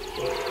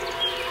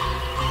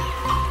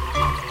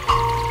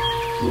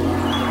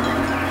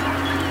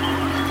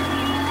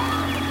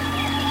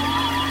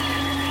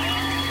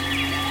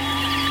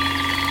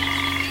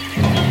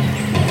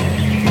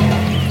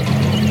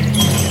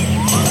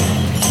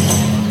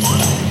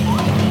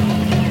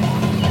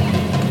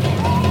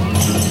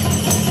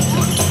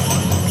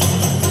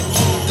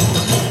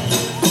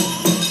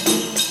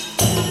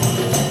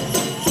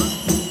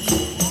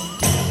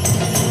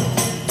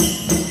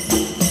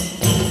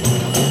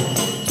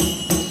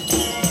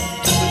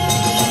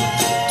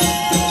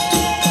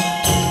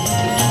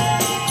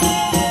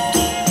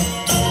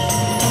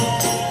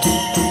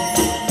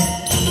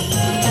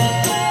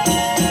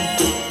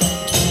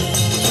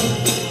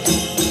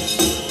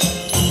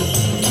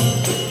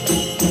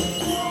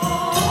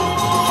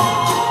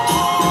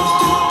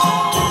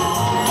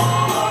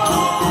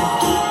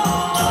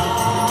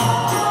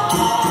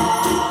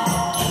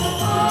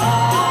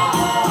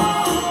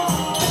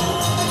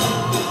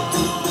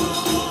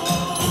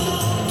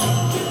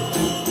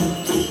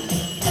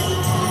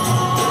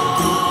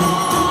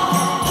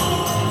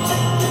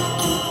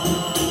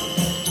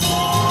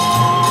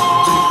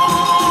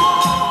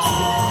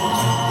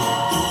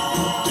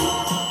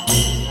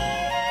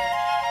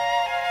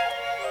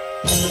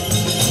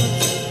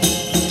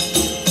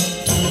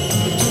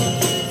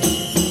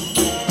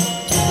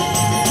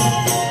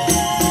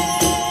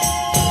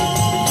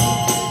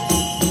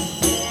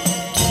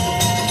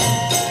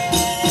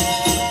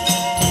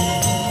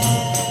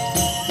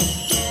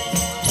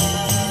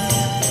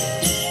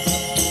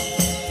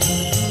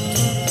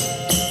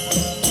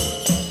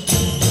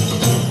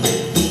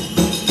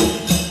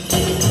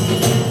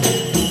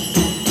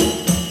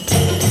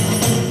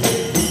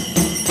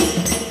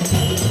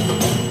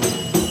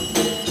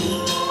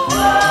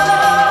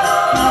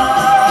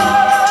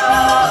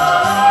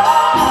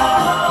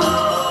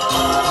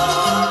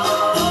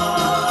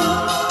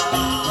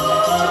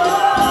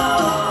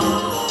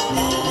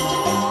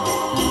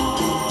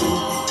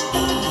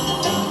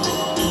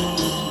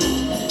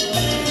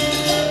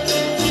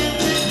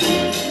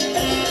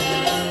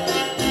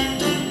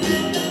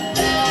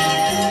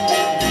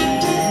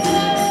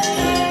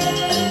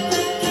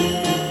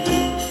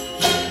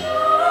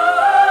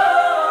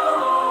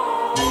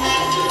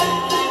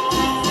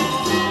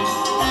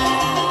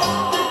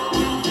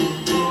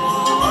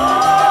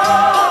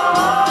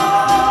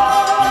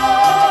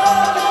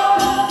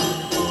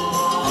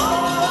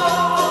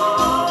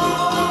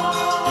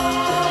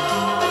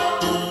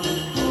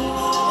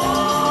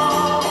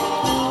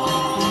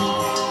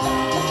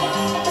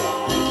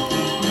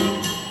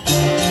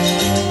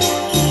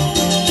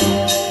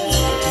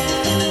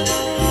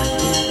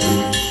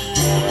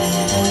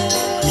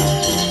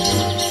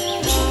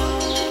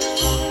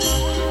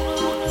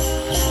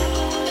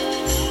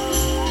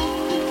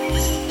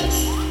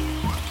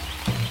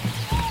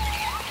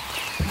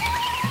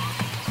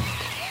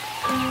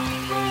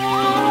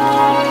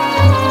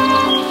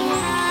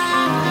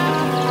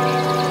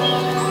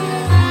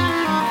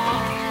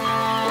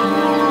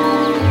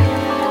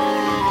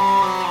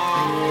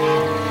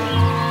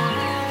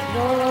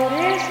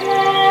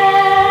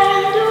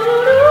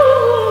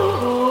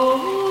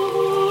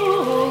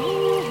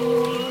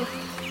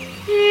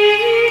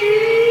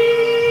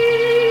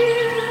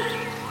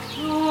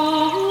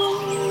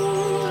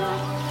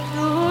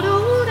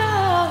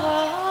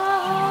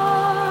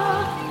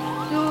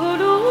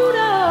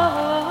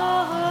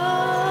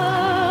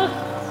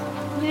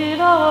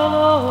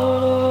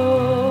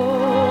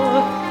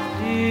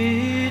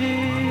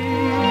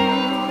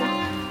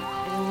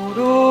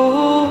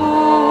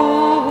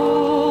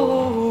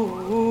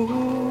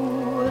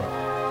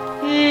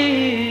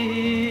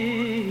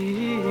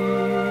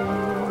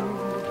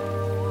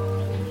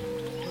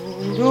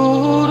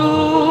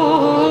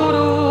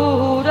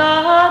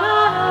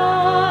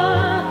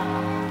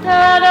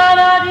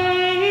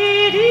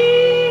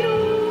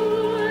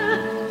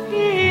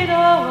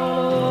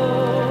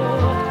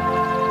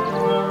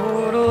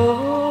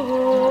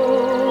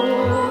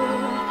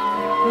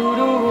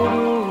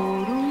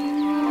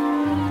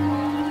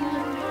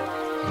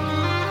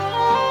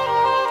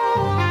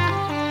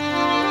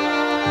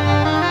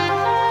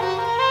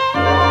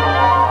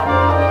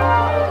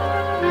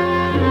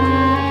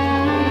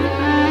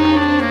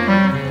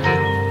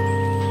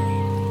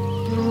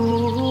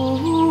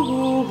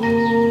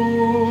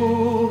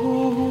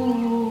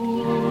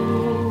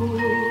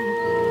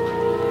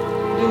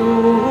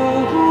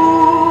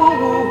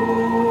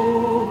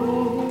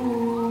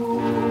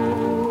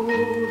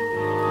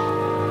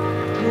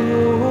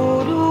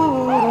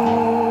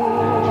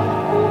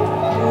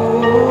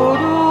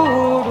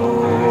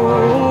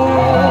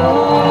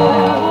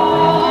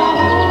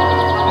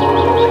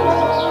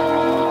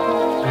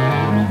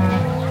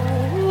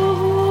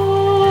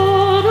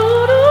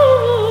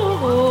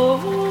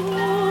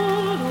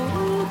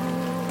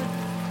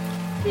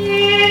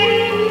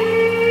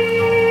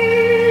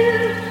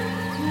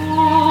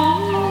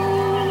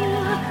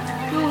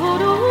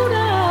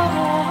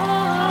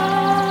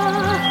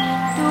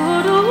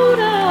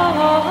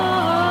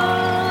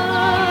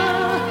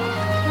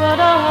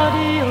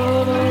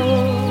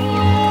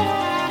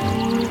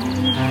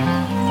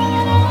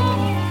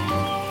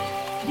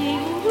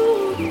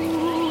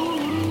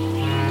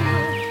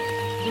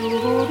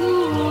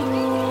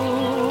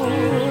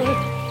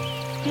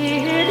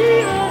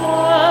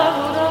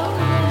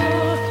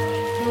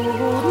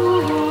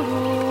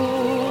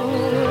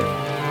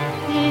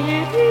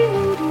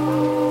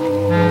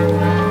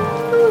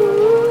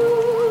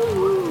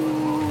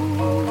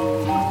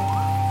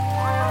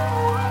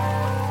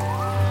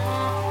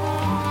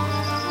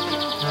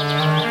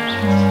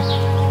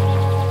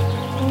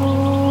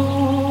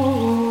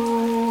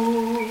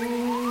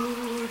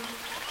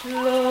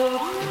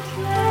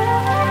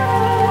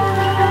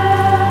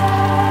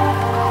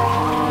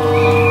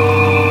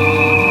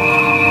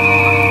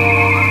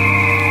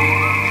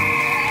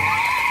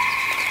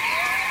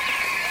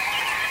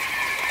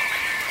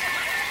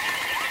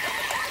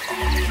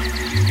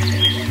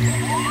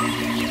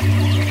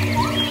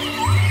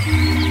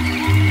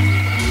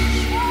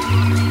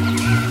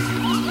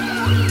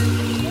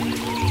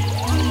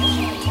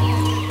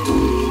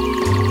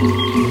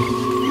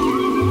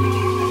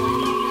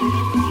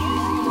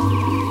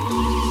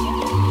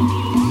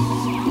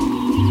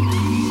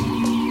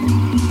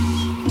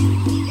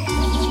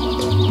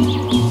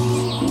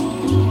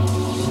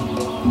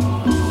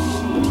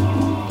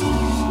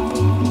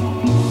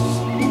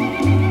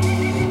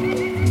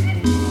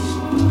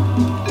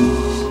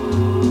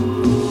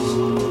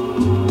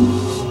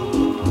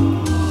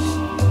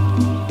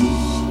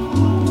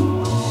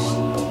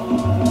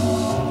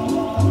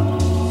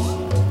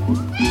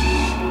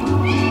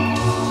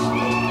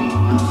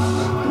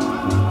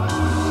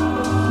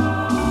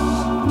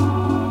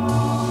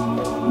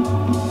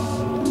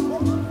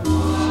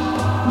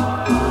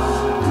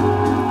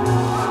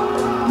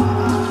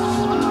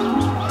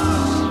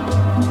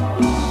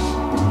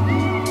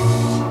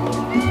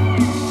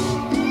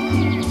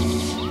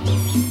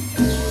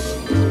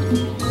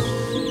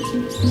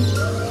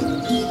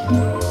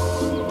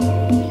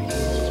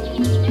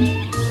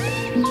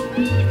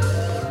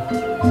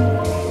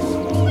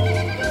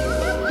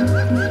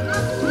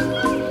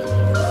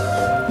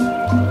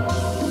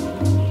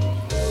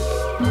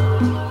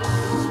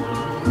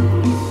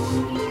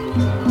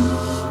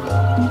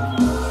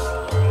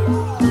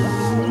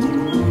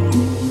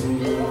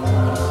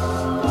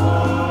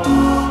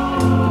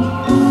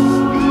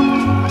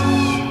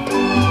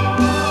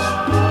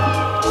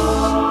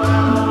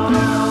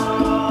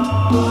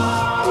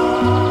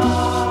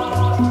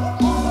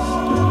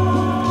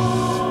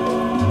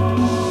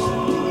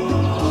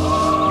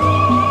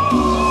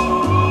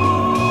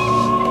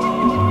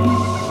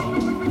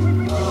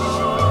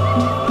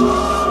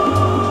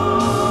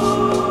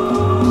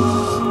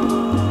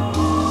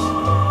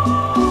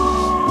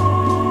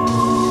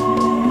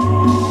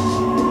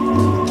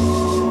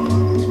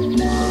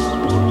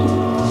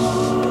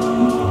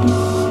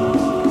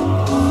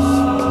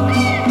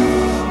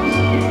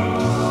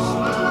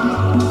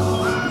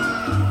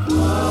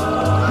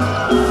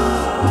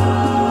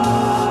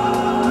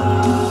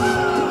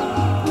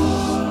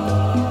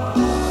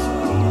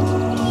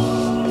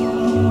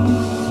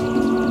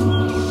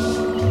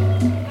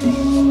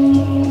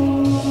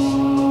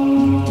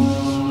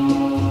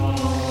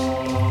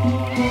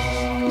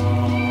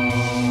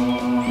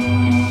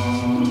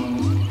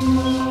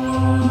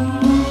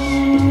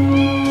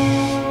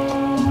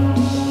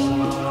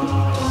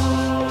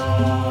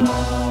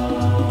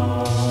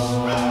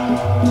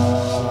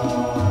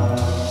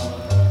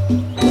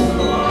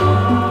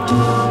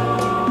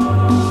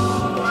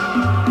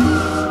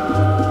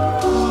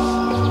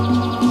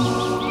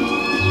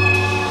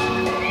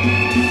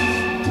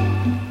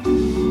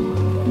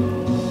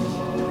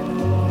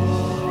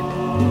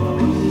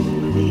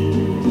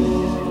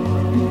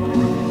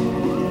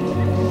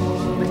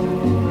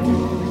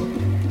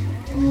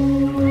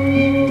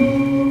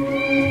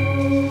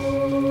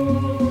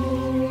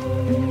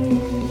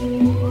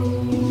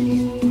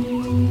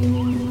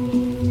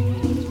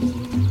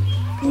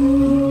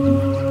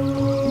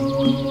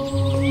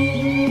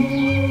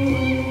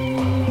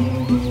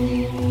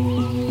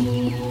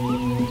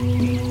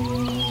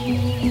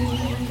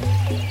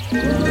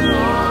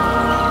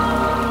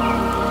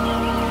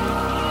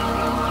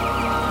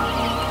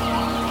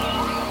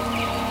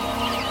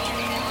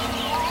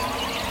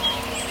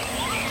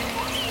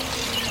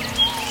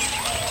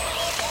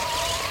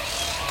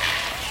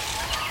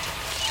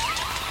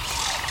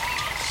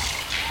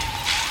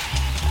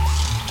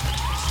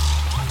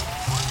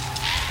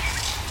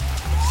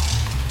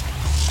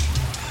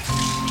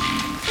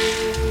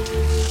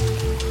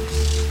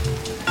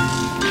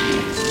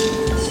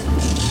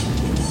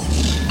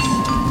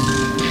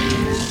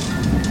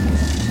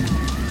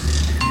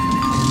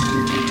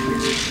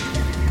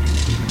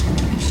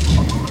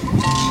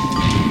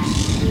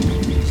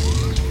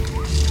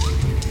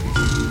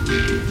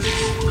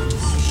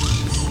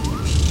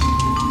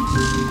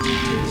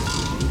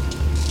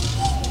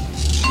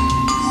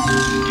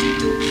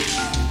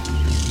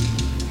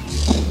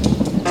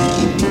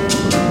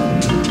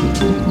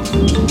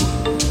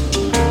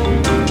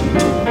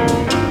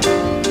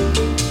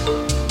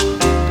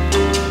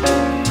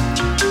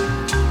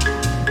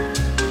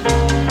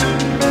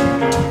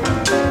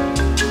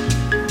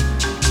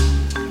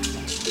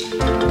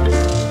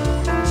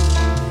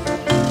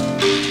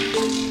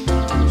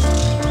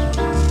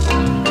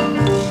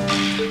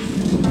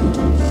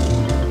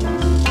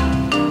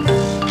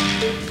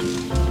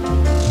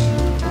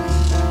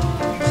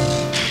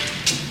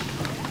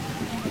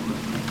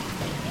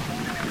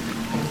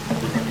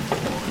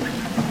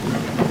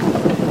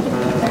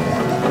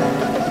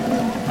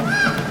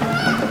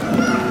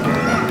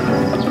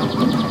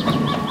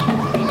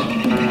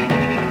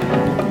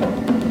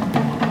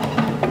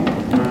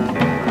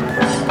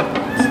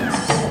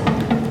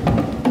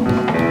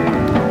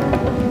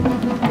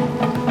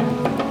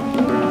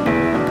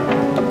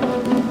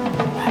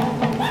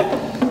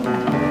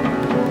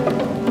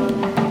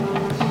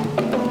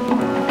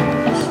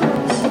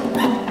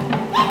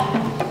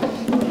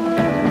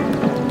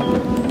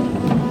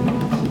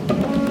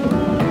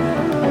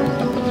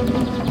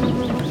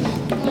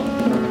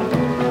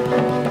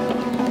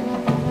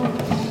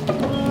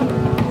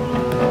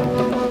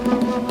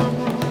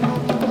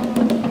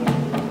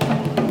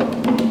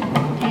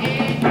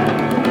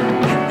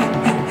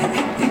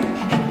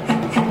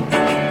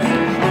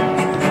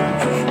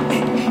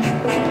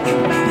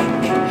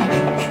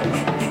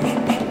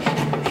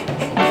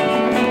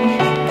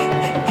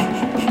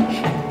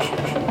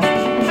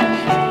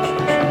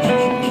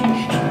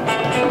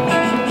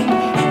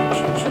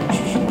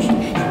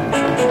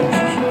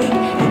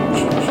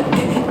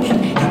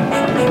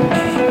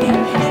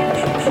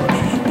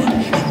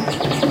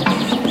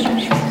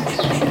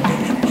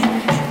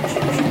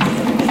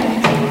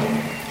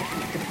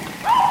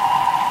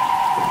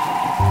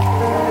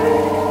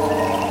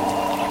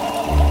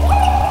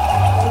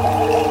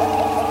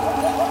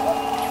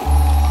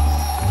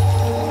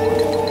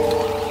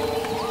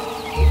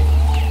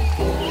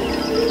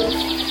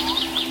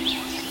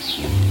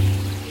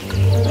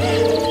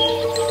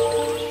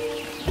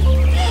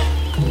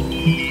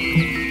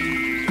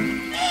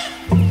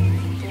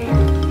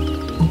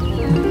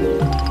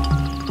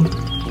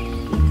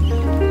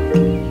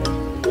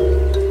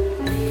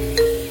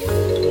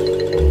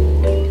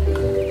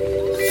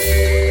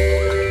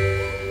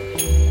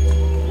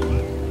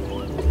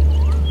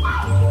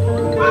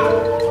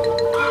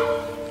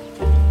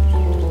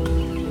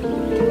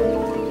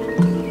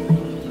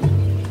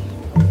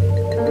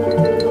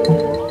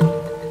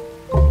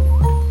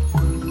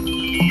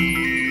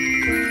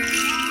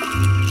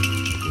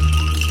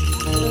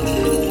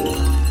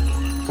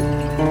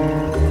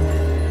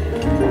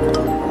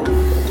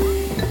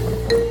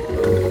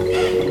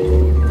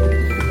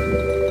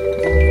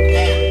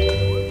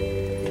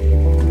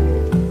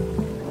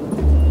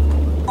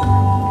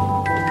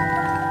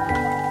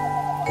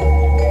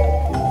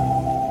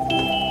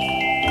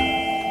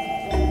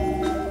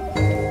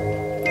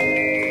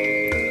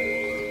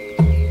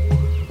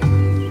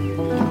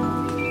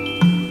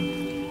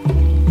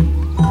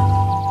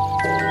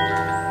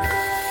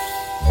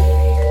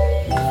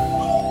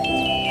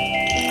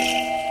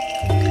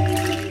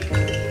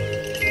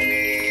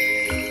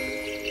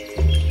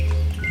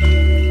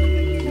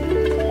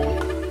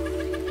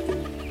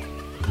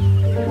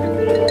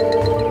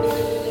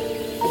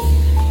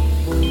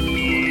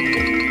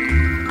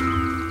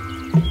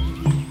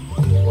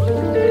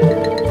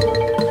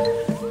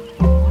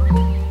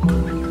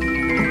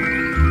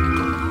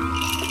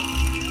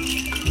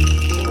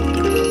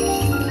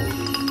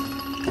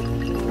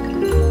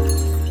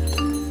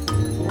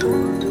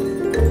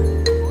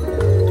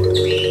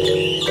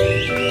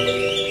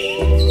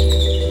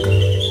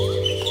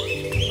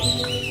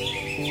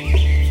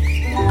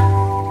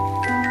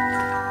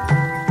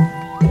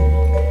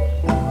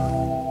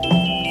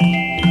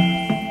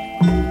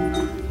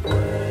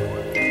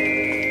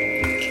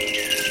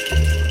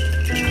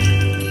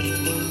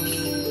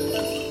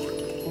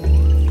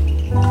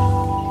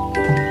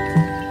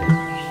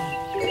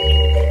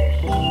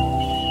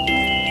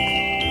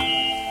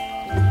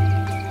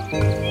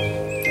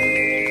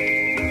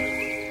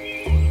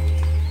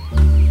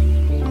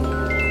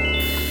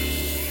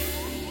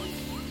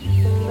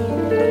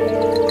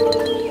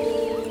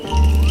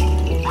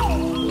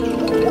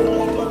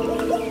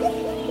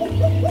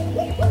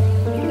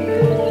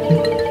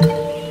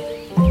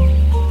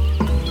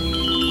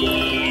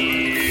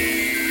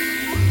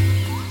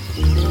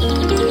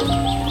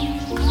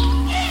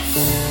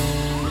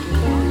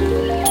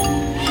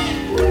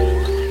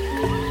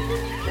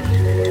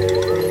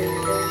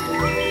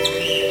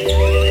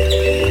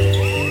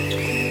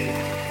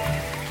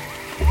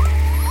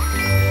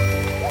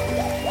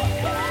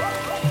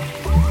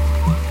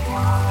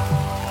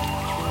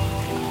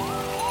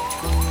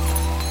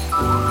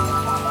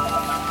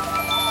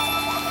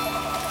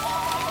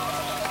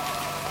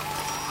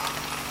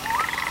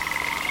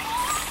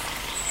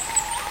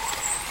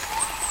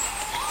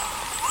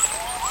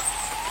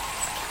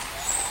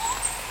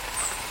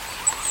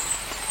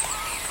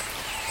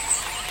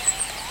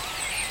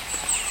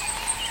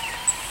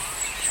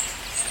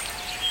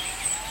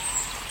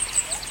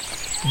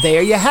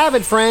 There you have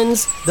it,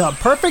 friends. The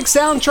perfect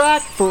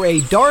soundtrack for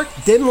a dark,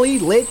 dimly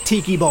lit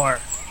tiki bar.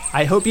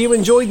 I hope you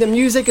enjoyed the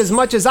music as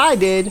much as I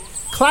did.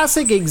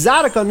 Classic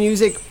Exotica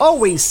music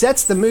always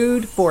sets the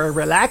mood for a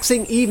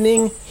relaxing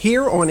evening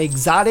here on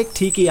Exotic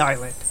Tiki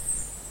Island.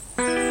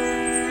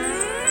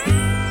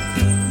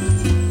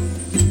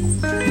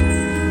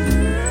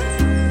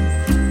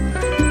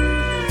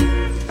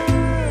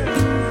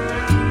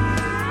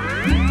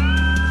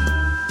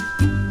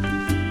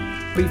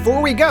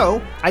 Before we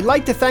go, I'd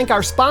like to thank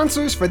our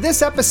sponsors for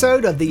this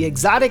episode of the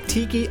Exotic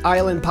Tiki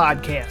Island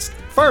podcast.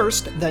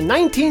 First, the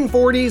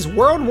 1940s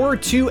World War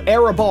II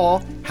era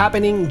ball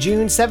happening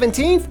June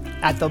 17th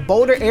at the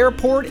Boulder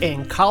Airport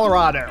in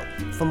Colorado.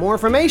 For more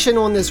information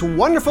on this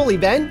wonderful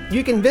event,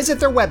 you can visit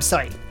their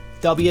website,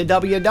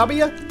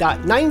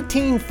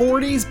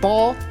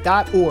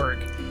 www.1940sball.org.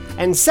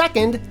 And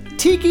second,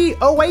 Tiki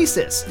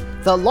Oasis,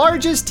 the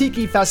largest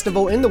tiki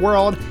festival in the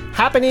world,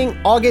 happening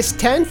August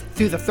 10th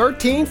through the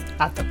 13th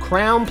at the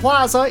Crowne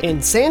Plaza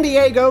in San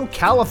Diego,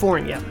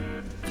 California.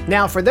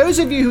 Now, for those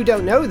of you who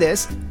don't know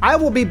this, I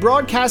will be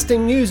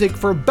broadcasting music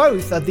for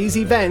both of these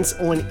events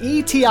on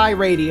ETI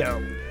Radio,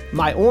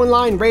 my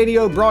online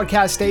radio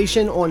broadcast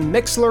station on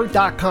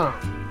Mixlr.com.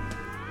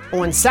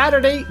 On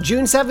Saturday,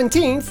 June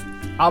 17th,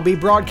 I'll be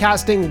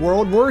broadcasting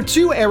World War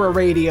II era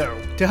radio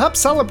to help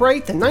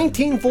celebrate the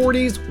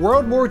 1940s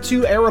World War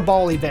II era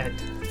ball event,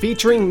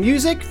 featuring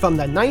music from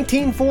the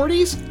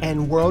 1940s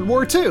and World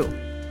War II.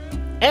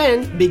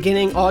 And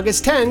beginning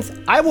August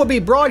 10th, I will be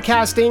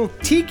broadcasting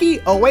Tiki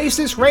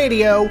Oasis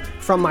Radio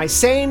from my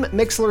same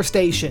Mixlr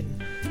station.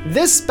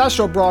 This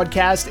special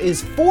broadcast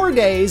is 4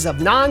 days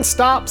of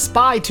non-stop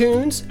spy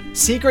tunes,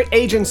 secret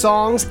agent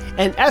songs,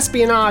 and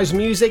espionage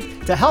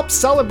music to help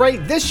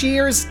celebrate this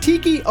year's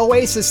Tiki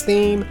Oasis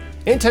theme,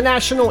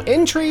 International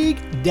Intrigue,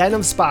 Den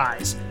of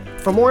Spies.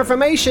 For more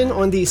information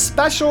on the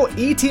special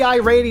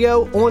ETI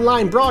Radio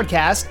online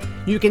broadcast,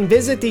 you can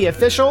visit the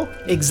official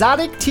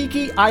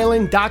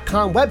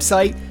ExoticTikiIsland.com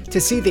website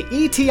to see the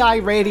ETI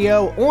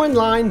Radio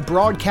online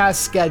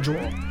broadcast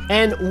schedule.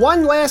 And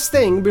one last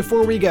thing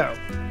before we go.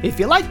 If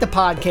you like the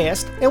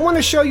podcast and want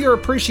to show your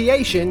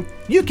appreciation,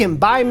 you can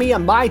buy me a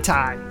Mai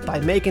Tai by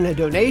making a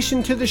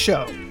donation to the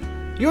show.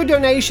 Your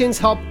donations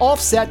help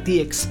offset the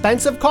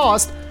expensive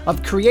cost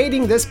of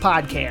creating this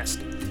podcast.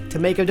 To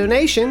make a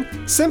donation,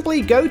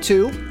 simply go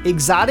to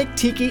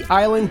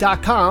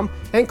ExoticTikiIsland.com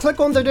and click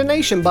on the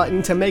donation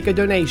button to make a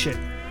donation.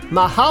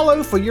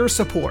 Mahalo for your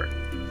support.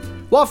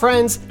 Well,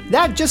 friends,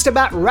 that just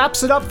about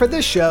wraps it up for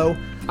this show.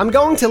 I'm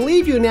going to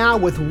leave you now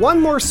with one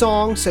more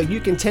song so you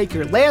can take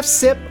your last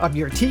sip of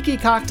your tiki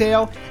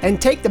cocktail and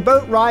take the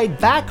boat ride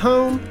back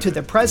home to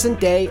the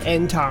present day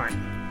and time.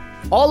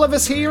 All of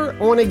us here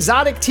on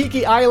Exotic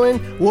Tiki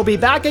Island will be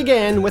back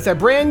again with a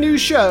brand new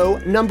show,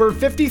 number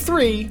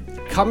 53,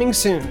 coming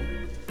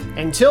soon.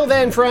 Until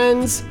then,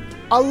 friends,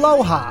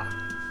 aloha.